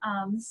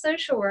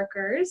social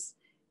workers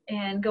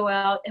and go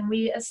out and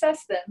we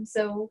assess them.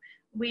 So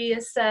we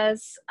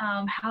assess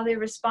how they're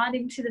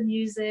responding to the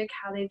music,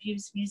 how they've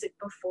used music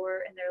before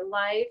in their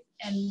life,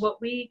 and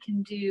what we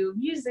can do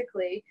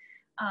musically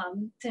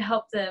to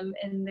help them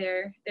in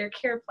their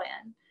care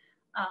plan.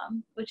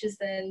 Which is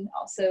then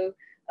also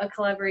a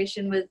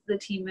collaboration with the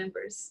team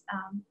members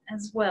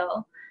as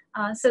well.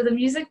 So the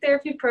music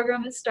therapy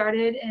program was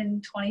started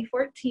in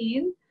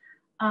 2014,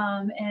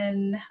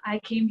 and I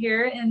came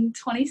here in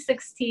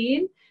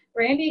 2016.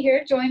 Randy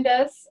here joined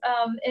us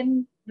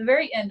in the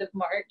very end of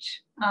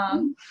March.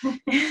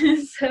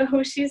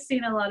 So she's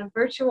seen a lot of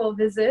virtual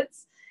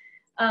visits,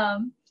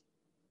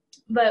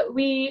 but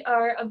we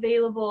are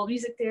available,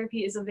 music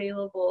therapy is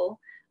available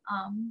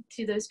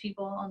to those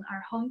people on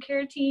our home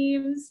care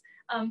teams,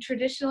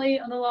 traditionally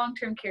on the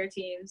long-term care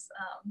teams,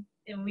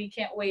 and we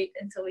can't wait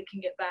until we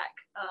can get back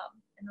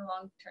in the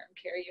long-term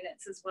care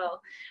units as well,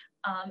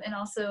 and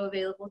also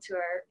available to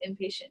our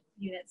inpatient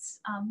units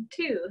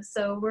too.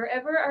 So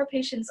wherever our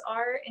patients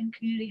are in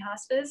community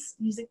hospice,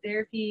 music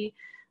therapy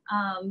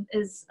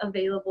is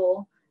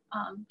available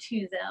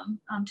to them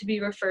to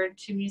be referred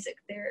to music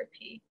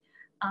therapy.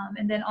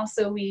 And then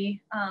also we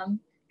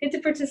get to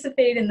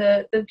participate in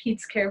the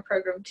PEDS care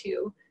program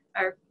too,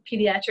 our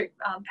pediatric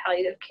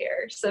palliative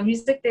care. So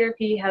music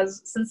therapy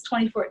has, since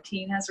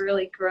 2014, has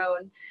really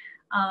grown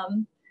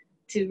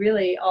to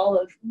really all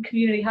of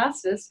community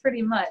hospice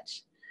pretty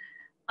much.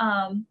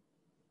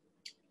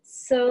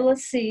 So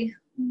let's see,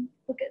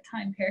 look at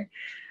time here.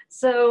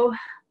 So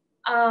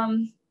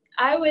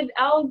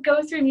I'll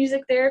go through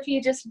music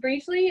therapy just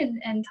briefly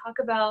and talk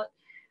about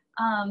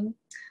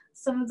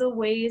some of the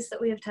ways that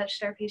we have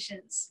touched our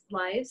patients'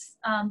 lives,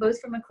 both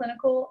from a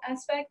clinical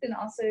aspect and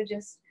also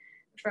just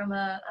from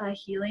a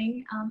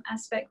healing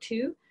aspect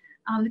too.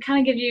 To kind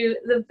of give you,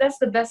 that's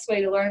the best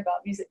way to learn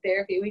about music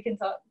therapy. We can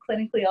talk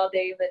clinically all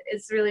day, but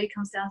it really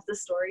comes down to the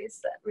stories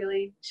that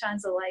really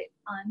shines a light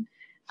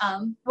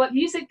on what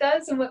music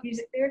does and what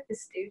music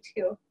therapists do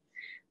too.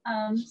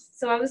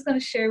 So I was going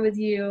to share with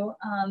you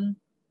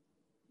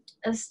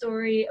a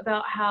story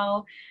about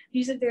how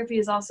music therapy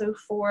is also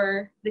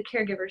for the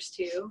caregivers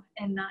too,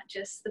 and not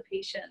just the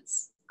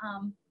patients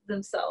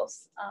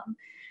themselves.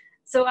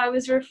 So I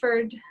was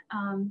referred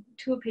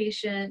to a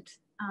patient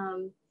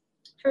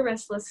for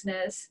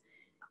restlessness,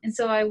 and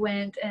so I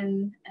went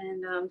and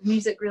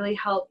music really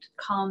helped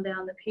calm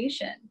down the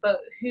patient.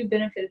 But who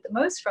benefited the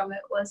most from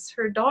it was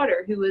her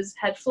daughter, who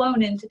had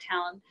flown into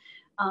town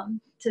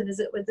to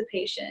visit with the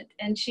patient,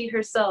 and she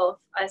herself,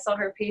 I saw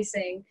her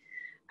pacing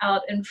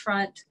out in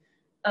front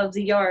of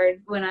the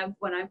yard when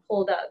I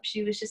pulled up.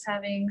 She was just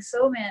having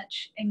so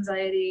much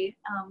anxiety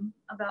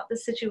about the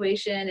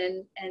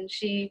situation, and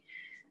she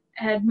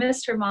had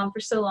missed her mom for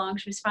so long.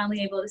 She was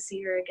finally able to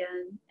see her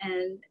again,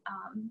 and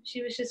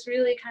she was just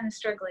really kind of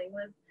struggling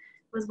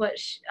with what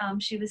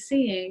she was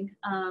seeing.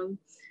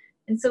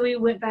 And so we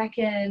went back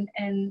in,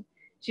 and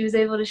she was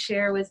able to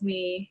share with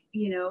me,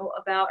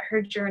 about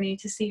her journey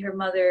to see her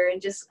mother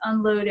and just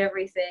unload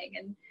everything.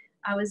 And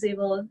I was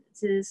able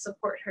to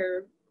support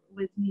her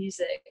with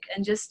music,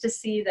 and just to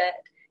see that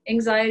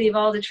anxiety of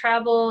all the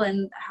travel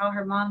and how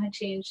her mom had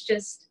changed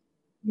just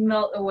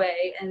melt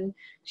away, and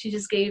she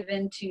just gave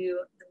into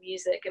the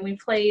music. And we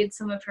played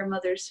some of her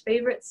mother's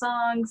favorite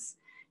songs,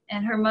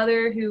 and her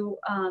mother, who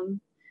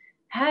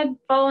had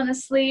fallen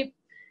asleep,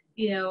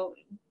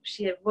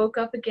 she had woke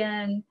up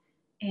again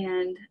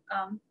and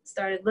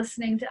started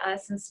listening to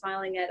us and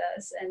smiling at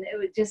us, and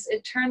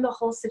it turned the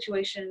whole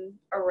situation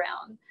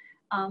around.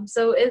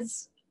 So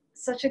it's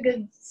such a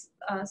good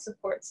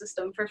support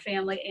system for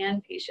family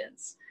and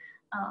patients,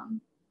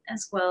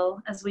 as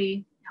well as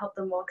we help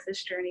them walk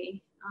this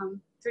journey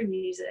through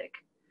music.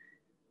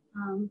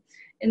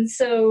 And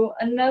so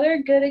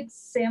another good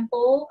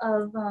example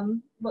of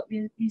what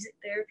music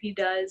therapy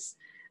does,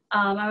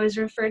 I was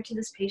referred to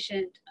this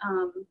patient.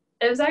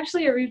 It was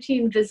actually a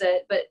routine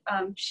visit, but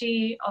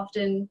she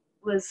often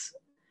was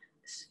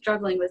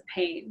struggling with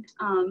pain.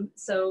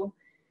 So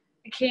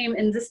I came,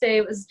 and this day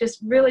it was just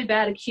really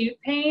bad acute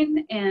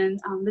pain, and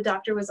the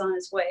doctor was on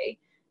his way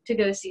to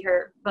go see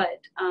her,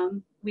 but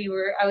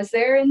I was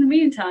there in the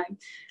meantime,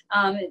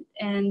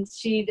 and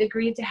she'd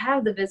agreed to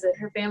have the visit.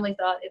 Her family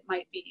thought it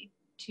might be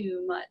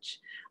too much,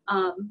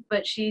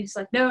 but she's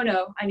like,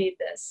 no, I need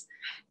this.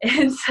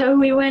 And so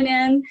we went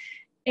in,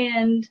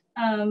 and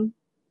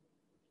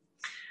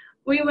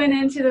we went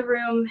into the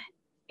room,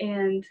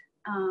 and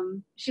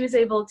she was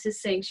able to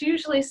sing. She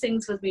usually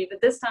sings with me,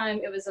 but this time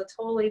it was a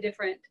totally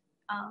different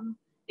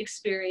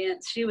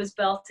experience. She was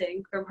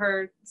belting from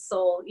her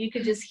soul. You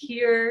could just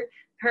hear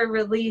her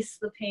release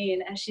the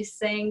pain as she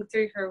sang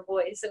through her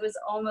voice. It was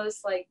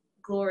almost like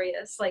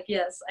glorious, like,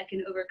 yes, I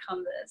can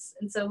overcome this.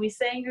 And so we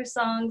sang her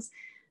songs,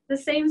 the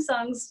same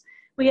songs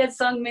we had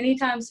sung many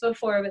times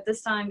before, but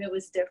this time it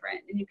was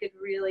different, and you could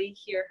really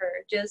hear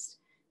her just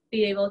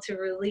be able to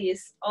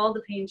release all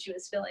the pain she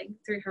was feeling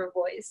through her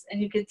voice.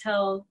 And you could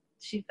tell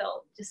she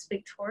felt just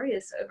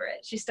victorious over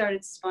it. She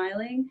started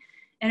smiling,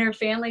 and her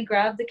family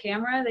grabbed the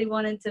camera. They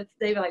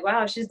were like,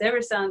 wow, she's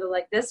never sounded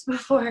like this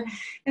before.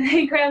 And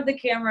they grabbed the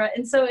camera.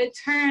 And so it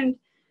turned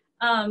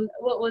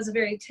what was a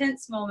very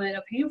tense moment,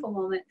 a painful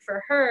moment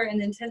for her, and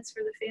then tense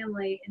for the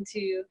family,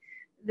 into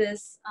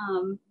this,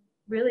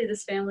 really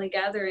this family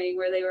gathering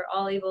where they were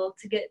all able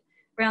to get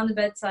around the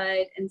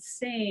bedside and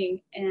sing.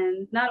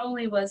 And not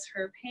only was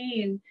her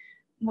pain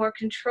more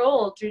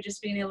controlled through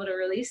just being able to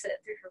release it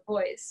through her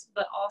voice,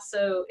 but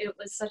also it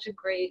was such a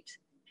great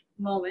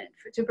moment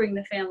to bring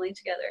the family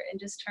together and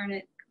just turn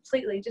it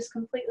completely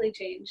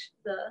change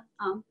the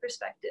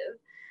perspective.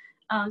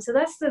 So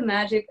that's the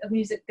magic of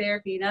music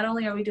therapy. Not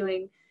only are we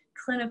doing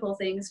clinical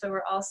things, but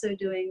we're also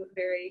doing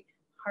very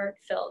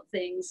heartfelt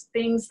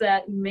things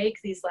that make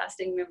these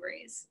lasting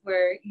memories,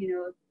 where,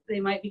 they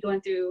might be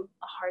going through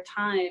a hard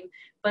time,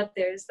 but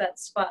there's that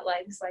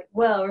spotlight. It's like,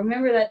 well,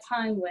 remember that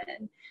time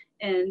when,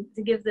 and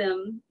to give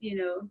them,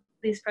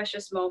 these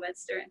precious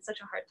moments during such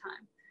a hard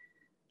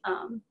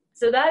time.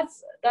 So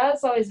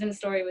that's always been a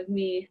story with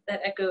me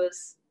that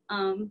echoes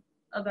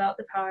about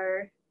the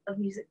power of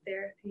music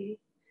therapy.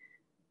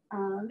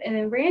 And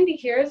then Randy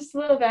here, just a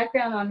little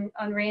background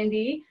on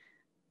Randy.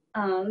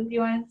 Do you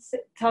want to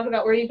talk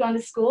about where you've gone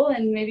to school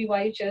and maybe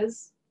why you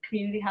chose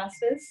community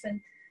hospice? And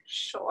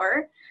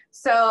Sure.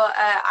 So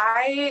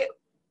I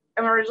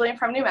am originally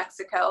from New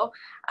Mexico.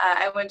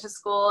 I went to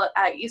school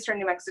at Eastern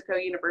New Mexico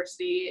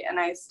University, and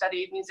I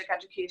studied music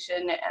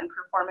education and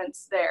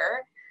performance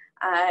there.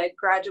 I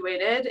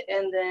graduated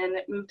and then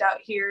moved out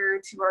here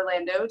to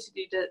Orlando to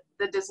do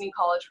the Disney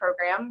College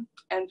program,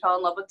 and fell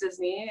in love with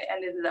Disney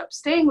and ended up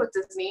staying with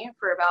Disney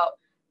for about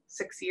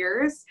 6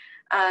 years.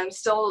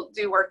 Still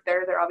do work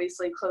there. They're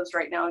obviously closed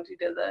right now due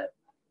to the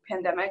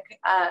pandemic.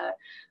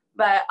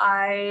 But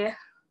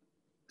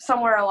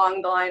somewhere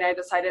along the line, I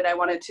decided I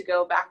wanted to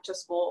go back to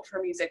school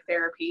for music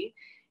therapy.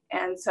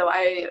 And so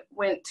I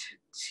went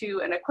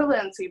to an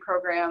equivalency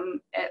program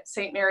at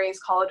St. Mary's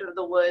College of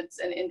the Woods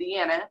in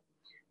Indiana.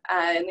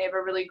 And they have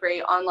a really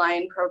great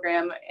online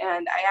program.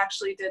 And I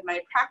actually did my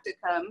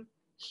practicum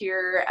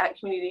here at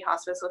Community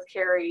Hospice with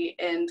Carrie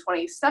in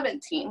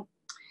 2017,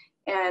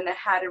 and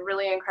had a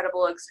really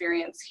incredible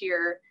experience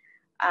here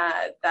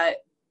that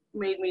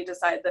made me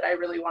decide that I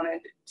really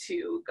wanted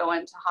to go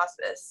into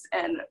hospice.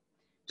 And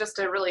just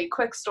a really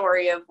quick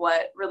story of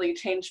what really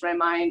changed my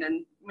mind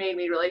and made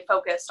me really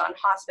focused on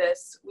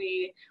hospice.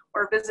 We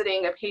were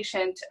visiting a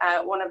patient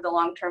at one of the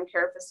long-term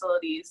care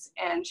facilities,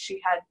 and she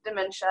had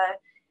dementia,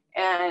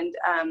 and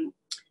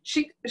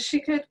she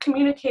could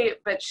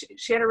communicate, but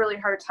she had a really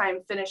hard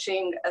time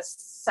finishing a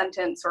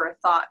sentence or a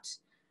thought.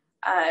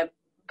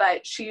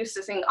 But she used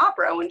to sing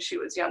opera when she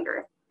was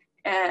younger.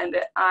 And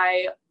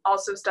I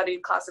also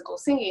studied classical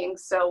singing.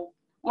 So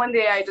one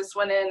day I just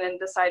went in and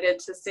decided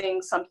to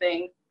sing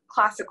something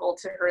classical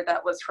to her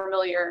that was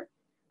familiar.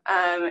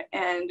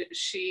 And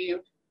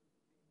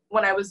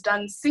when I was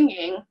done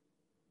singing,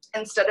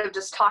 instead of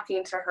just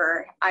talking to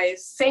her, I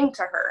sang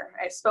to her.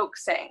 I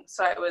sang.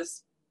 So I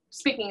was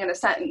speaking in a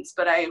sentence,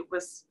 but I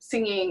was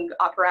singing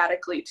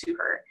operatically to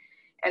her.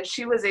 And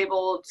she was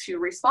able to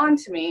respond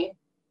to me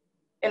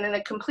in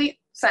a complete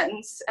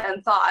sentence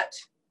and thought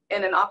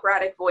in an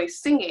operatic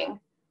voice, singing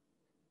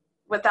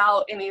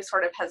without any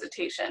sort of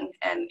hesitation.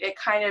 And it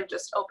kind of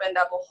just opened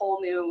up a whole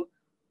new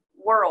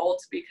world,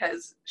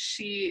 because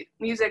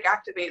music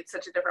activates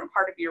such a different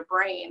part of your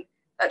brain,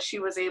 that she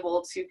was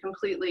able to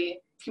completely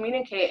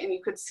communicate, and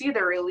you could see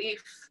the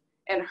relief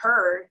in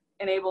her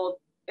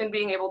in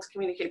being able to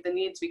communicate the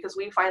needs, because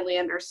we finally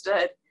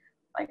understood,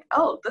 like,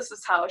 oh, this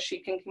is how she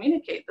can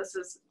communicate. This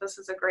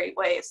is a great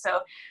way. So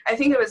I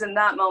think it was in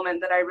that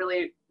moment that I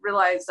really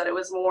realized that it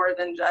was more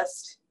than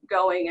just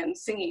going and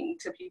singing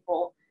to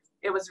people.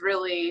 It was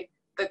really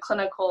the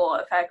clinical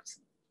effect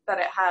that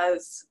it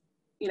has,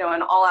 you know,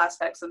 in all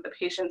aspects of the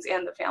patients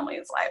and the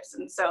families' lives.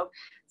 And so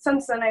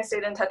since then, I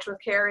stayed in touch with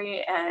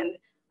Carrie, and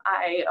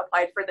I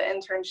applied for the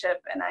internship,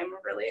 and I'm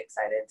really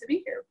excited to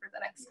be here for the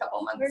next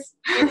couple months.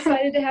 We're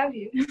excited to have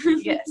you.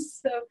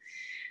 Yes.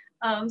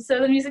 So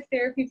the music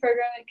therapy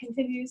program, it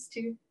continues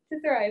to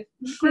thrive.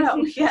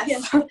 Oh,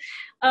 yes.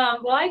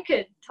 Well, I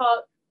could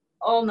talk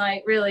all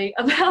night really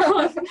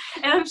about, and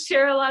I'm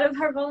sure a lot of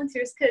our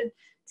volunteers could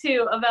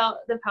too,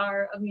 about the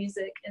power of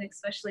music, and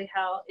especially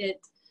how it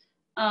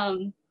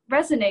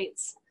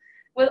resonates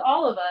with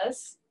all of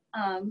us,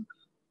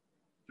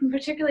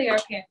 particularly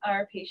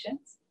our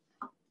patients.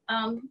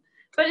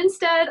 But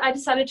instead, I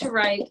decided to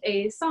write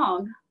a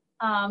song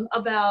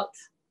about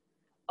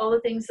all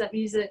the things that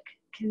music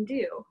can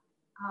do.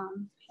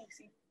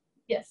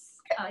 Yes,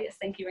 yes,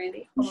 thank you,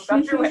 Randy.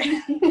 About your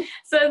way.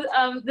 So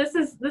this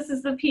is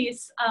the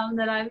piece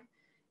that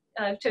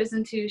I've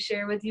chosen to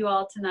share with you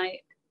all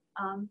tonight.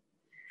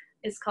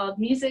 It's called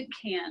Music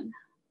Can,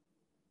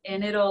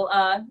 and it'll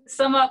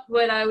sum up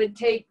what I would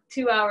take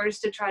 2 hours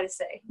to try to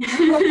say.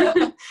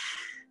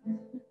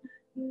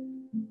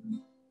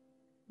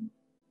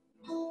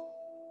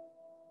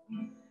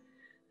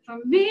 For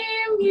me,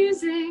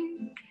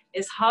 music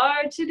is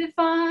hard to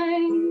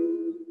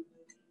define.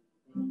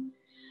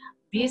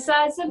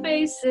 Besides the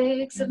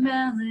basics of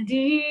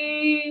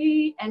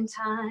melody and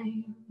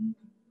time,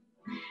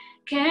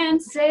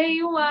 can't say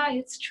why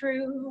it's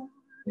true.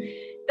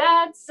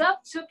 That's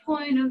up to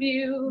point of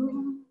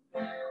view.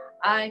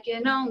 I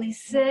can only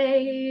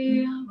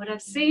say what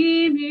I've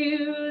seen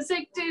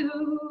music do.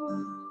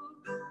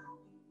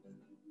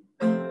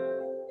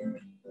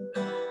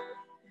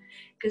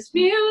 'Cause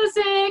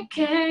music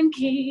can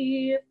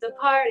keep the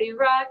party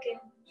rocking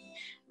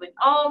when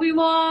all we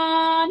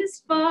want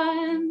is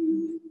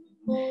fun,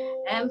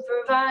 and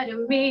provide a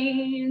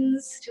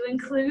means to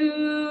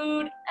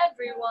include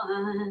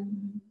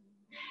everyone,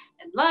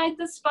 and light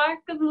the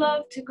spark of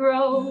love to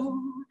grow,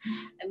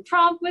 and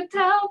prompt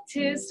without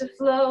tears to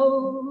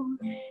flow,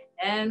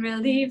 and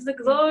relieve the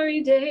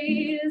glory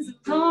days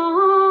of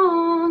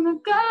long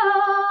ago.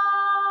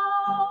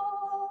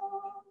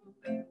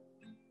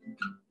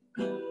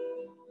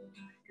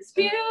 'Cause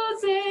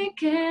music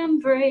can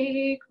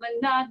break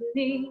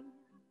monotony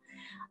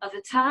of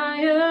a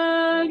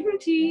tired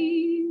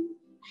routine,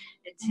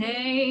 and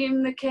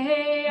tame the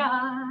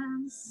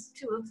chaos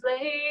to a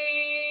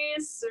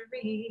place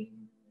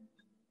serene,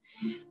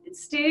 and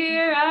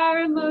steer our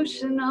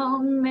emotional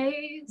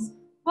maze,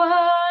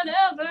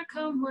 whatever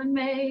come what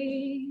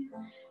may,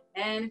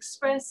 and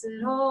express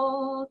it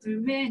all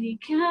through many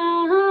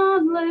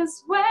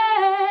countless ways.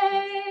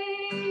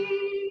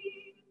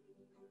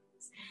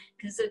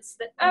 'Cause it's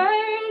the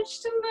urge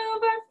to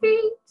move our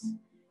feet,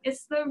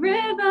 it's the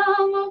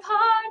rhythm of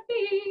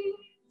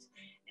heartbeat,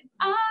 and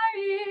our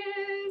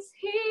ears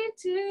heed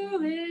to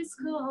his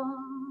call.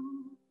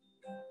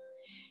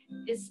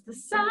 It's the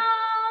sound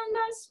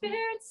our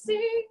spirit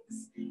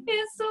seeks,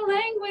 it's the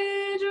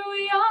language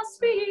we all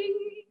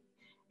speak.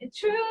 It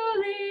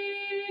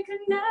truly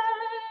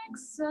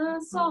connects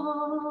us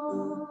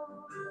all.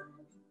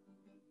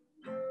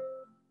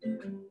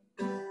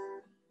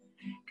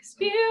 'Cause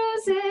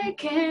music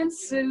can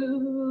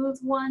soothe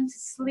one to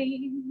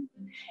sleep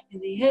in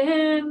the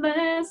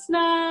endless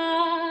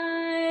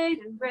night,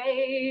 and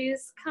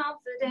raise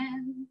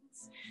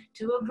confidence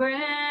to a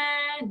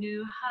brand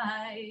new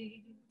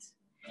height,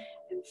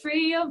 and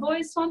free a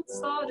voice once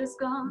thought is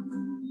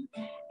gone,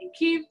 and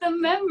keep the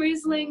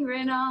memories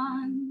lingering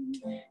on,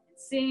 and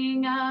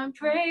sing our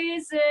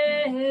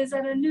praises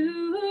at a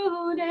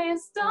new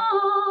day's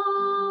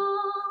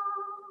dawn.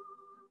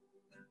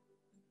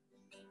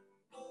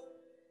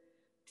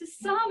 To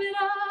sum it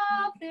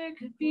up, there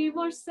could be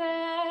more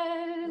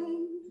said.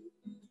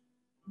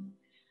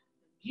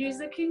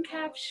 Music can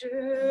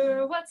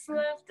capture what's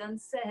left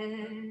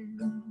unsaid,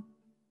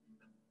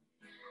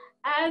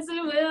 as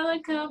it will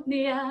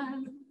accompany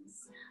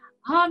us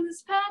on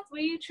this path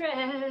we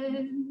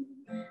tread,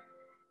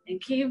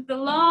 and keep the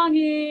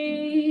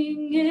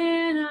longing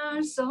in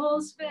our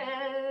souls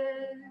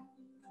fed.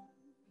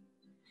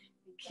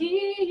 And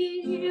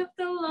keep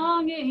the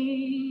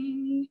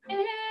longing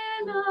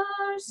in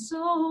our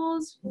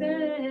souls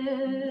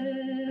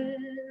fed.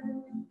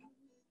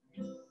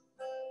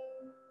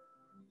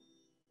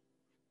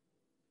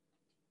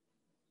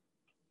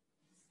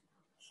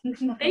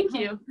 Thank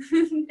you.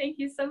 Thank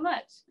you so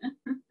much.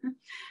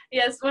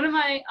 Yes, one of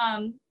my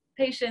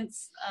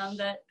patients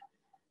that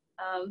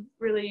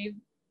really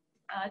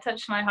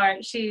touched my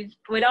heart, she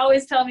would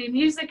always tell me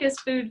music is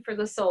food for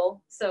the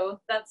soul.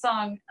 So that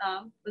song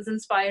was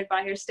inspired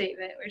by her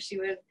statement, where she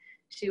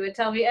would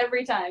tell me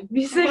every time,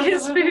 music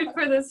is food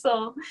for the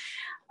soul.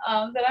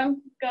 That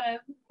I'm gonna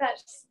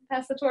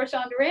pass the torch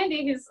on to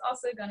Randy, who's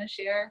also gonna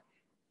share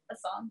a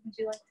song. Would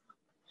you like to?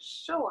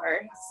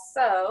 Sure.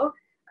 So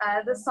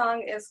this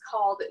song is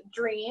called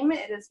Dream.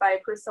 It is by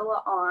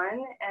Priscilla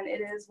On, and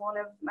it is one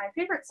of my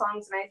favorite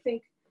songs, and I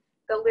think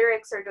the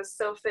lyrics are just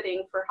so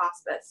fitting for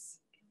hospice.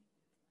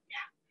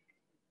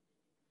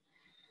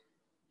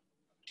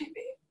 Yeah.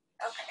 Okay.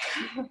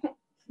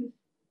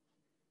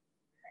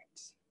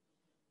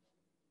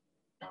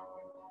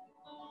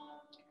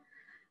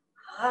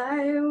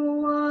 I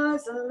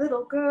was a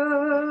little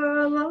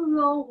girl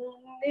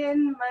alone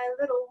in my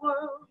little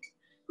world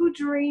who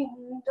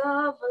dreamed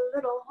of a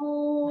little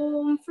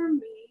home for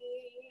me.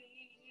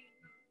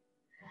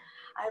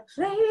 I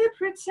played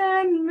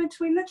pretend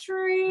between the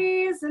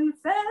trees and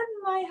fed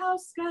my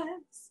house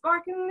cats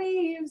sparking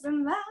leaves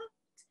and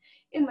laughed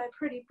in my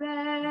pretty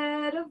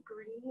bed of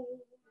green.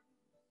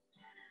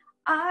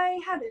 I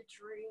had a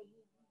dream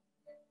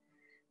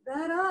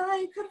that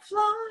I could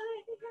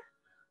fly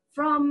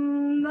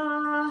from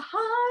the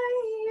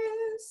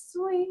highest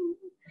swing.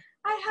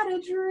 I had a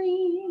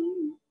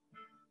dream.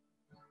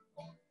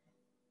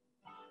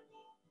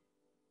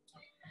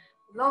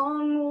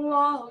 Long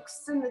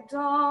walks in the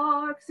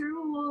dark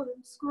through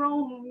woods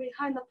grown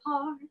behind the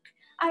park.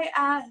 I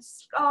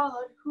asked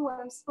God who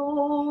I'm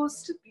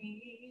supposed to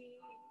be.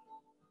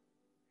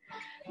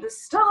 The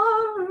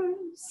stars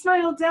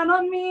smiled down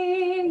on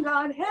me.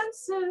 God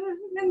answered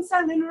in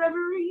silent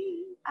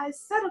reverie. I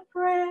said a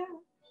prayer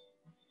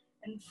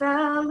and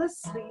fell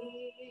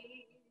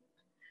asleep.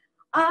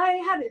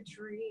 I had a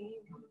dream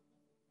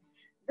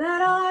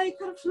that I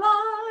could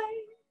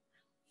fly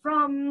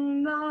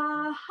from the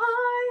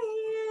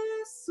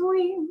highest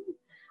swing.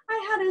 I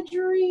had a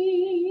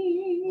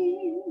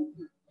dream.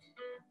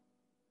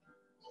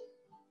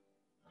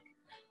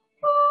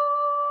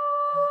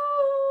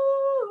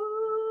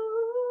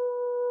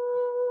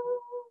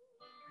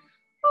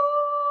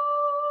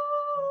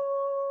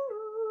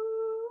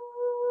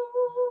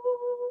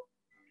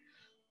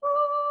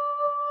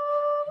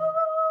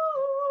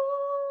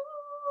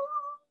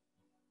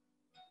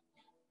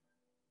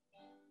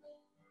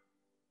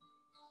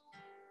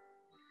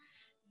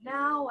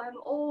 Now I'm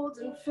old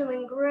and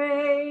feeling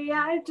gray.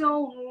 I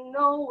don't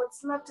know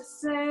what's left to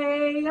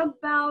say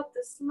about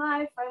this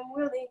life I'm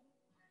willing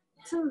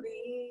to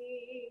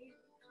leave.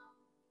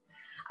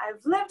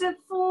 I've lived it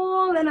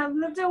full and I've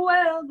lived it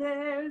well.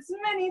 There's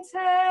many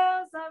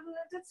tales I've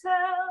lived to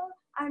tell.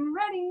 I'm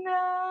ready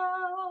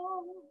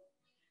now.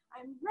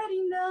 I'm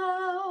ready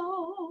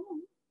now.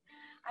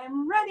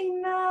 I'm ready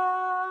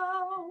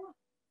now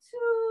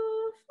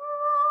to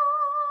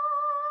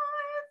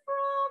fly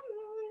from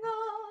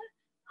the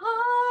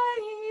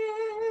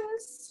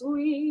highest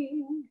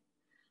swing.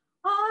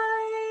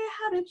 I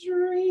had a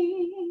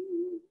dream.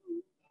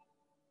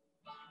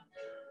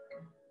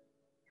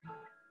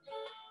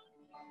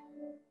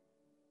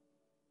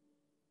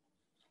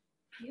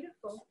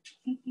 Beautiful.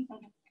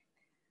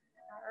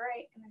 All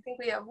right, and I think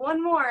we have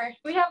one more.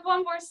 We have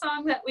one more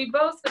song that we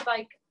both would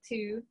like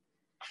to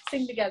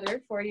sing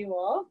together for you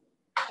all.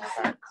 That's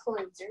our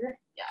closer.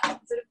 Yeah,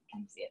 so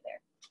can you see it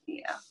there?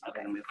 Yeah,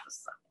 okay, move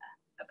this up.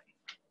 Okay.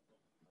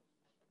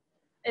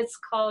 It's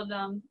called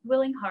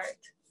Willing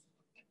Heart.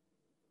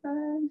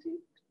 1, 2,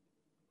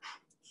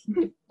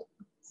 6.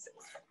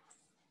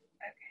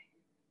 Okay.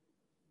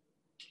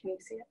 Can you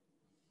see it?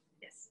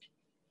 Yes.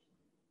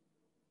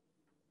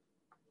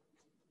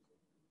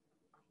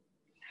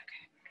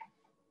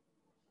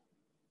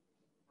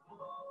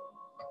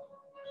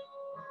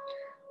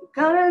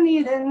 Gonna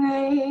need an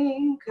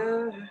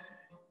anchor,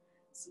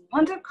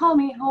 someone to call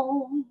me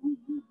home.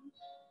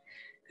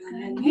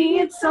 Gonna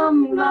need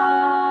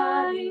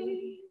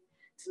somebody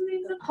to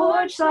leave the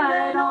porch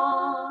light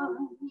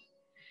on.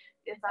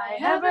 If I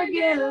ever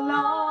get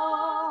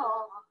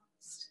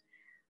lost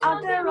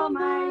out there on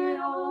my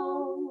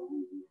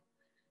own,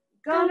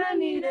 gonna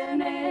need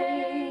an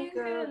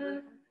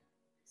anchor,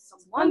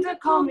 someone to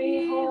call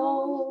me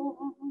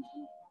home.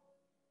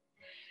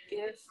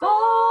 If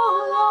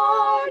all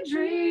our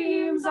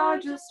dreams are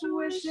just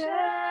wishes,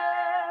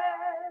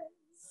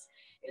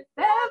 if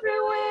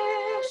every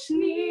wish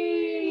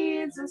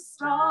needs a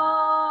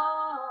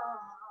star,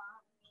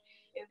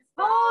 if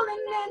all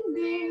an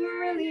ending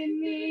really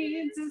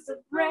needs is a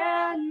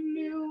brand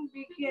new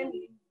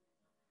beginning,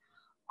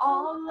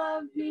 all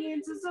love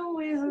needs is a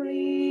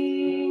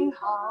willing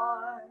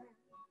heart.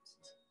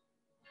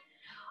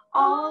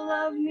 All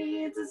love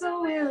needs is a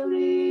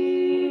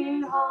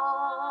willing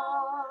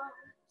heart.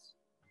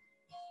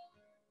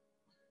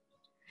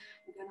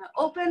 I'm gonna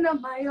open up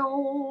my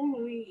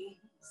own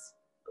wings,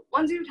 the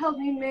ones you'd help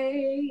me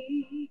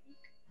make,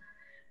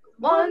 the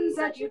ones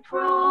that you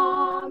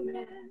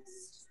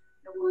promised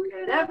no one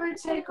could ever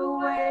take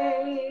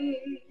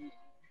away.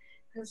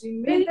 'Cause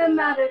you made them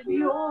out of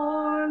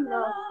your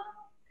love,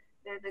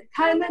 they're the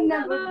kind that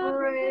never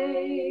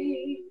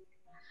break.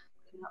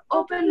 I'm gonna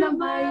open up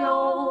my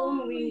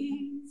own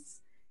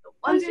wings, the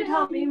ones you'd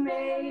help me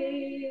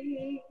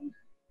make.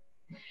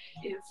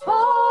 If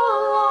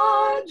all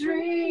our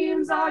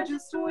dreams are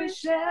just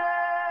wishes,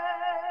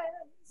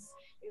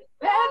 if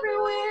every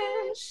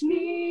wish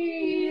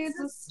needs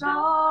a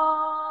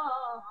star,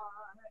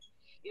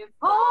 if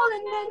all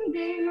an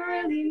ending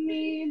really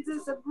needs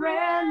is a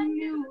brand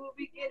new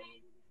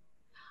beginning,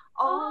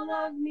 All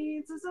love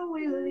needs is a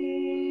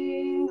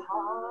willing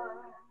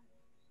heart.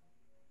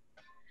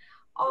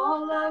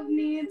 All love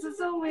needs is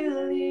a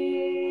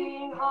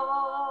willing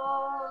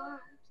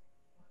heart.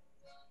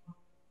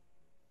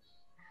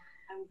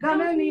 I'm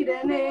gonna need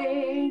an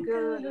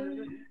anchor.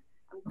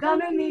 I'm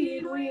gonna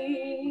need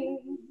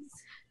wings.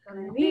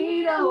 Gonna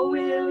need a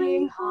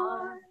willing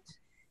heart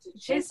to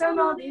chase down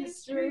all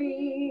these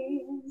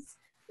dreams.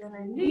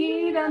 Gonna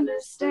need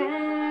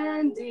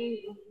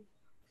understanding.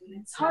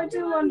 It's hard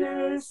to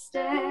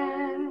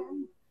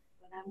understand,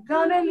 but I'm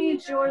gonna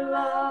need your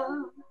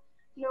love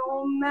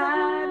no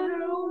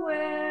matter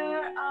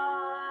where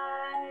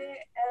I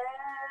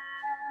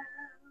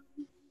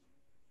am.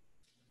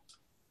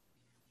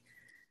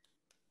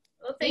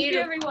 Well, thank you,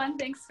 everyone.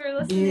 Thanks for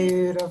listening.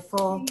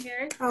 Beautiful.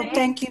 Oh,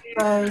 thank you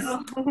both.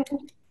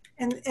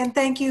 And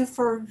thank you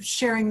for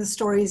sharing the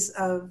stories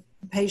of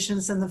the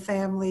patients and the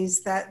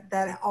families.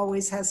 That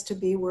always has to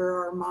be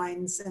where our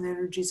minds and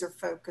energies are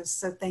focused.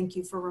 So thank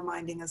you for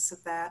reminding us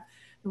of that.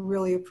 We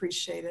really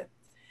appreciate it.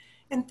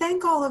 And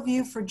thank all of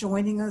you for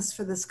joining us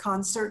for this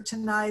concert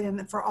tonight,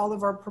 and for all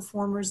of our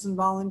performers and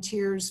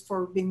volunteers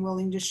for being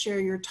willing to share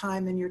your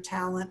time and your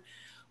talent.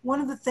 One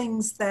of the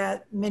things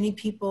that many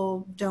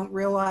people don't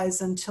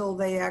realize until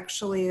they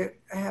actually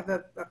have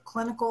a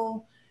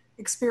clinical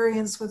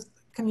experience with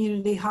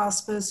community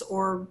hospice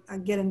or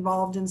get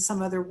involved in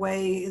some other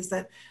way is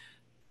that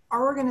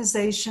our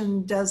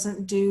organization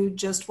doesn't do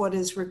just what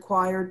is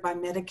required by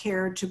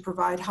Medicare to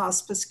provide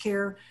hospice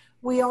care.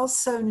 We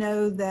also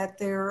know that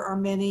there are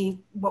many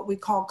what we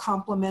call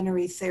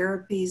complementary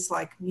therapies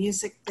like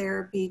music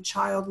therapy,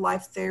 child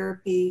life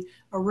therapy,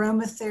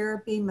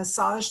 aromatherapy,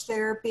 massage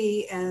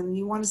therapy, and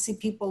you want to see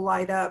people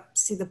light up,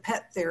 see the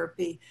pet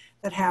therapy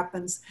that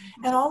happens.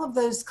 And all of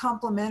those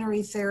complementary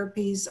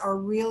therapies are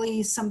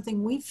really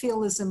something we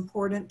feel is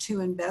important to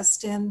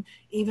invest in,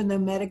 even though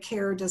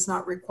Medicare does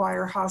not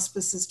require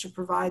hospices to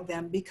provide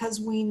them, because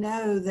we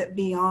know that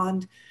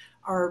beyond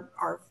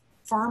our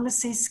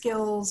pharmacy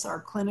skills,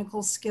 our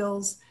clinical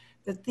skills,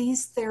 that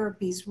these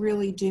therapies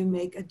really do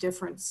make a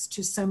difference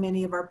to so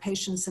many of our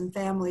patients and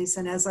families.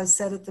 And as I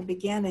said at the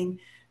beginning,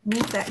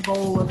 meet that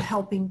goal of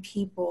helping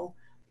people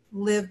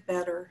live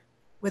better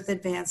with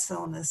advanced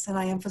illness. And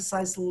I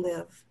emphasize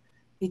live,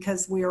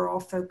 because we are all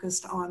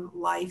focused on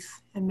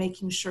life and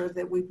making sure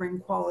that we bring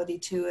quality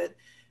to it,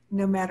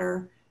 no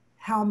matter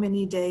how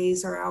many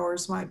days or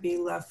hours might be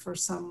left for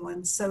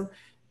someone. So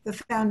the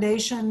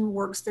foundation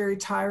works very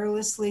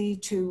tirelessly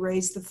to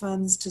raise the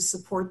funds to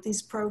support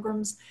these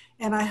programs.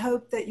 And I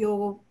hope that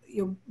you'll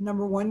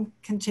number one,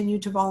 continue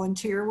to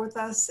volunteer with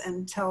us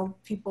and tell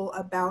people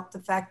about the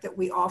fact that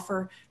we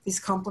offer these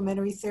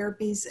complementary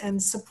therapies,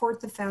 and support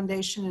the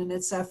foundation in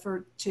its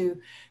effort to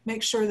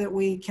make sure that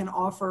we can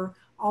offer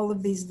all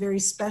of these very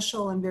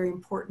special and very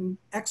important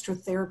extra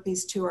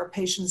therapies to our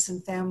patients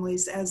and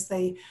families as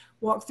they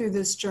walk through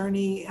this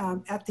journey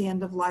at the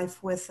end of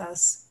life with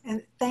us.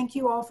 And thank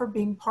you all for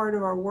being part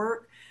of our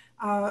work.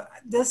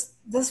 This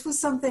was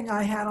something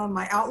I had on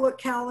my Outlook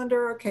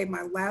calendar. Okay,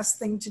 my last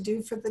thing to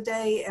do for the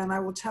day. And I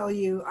will tell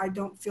you, I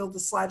don't feel the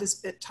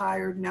slightest bit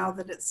tired now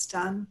that it's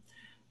done.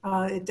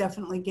 It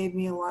definitely gave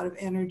me a lot of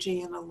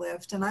energy and a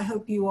lift. And I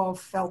hope you all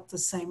felt the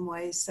same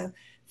way. So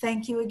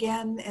thank you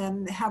again,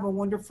 and have a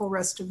wonderful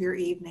rest of your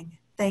evening.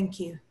 Thank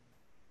you.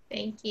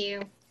 Thank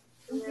you.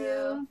 Thank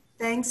you.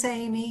 Thanks,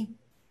 Amy.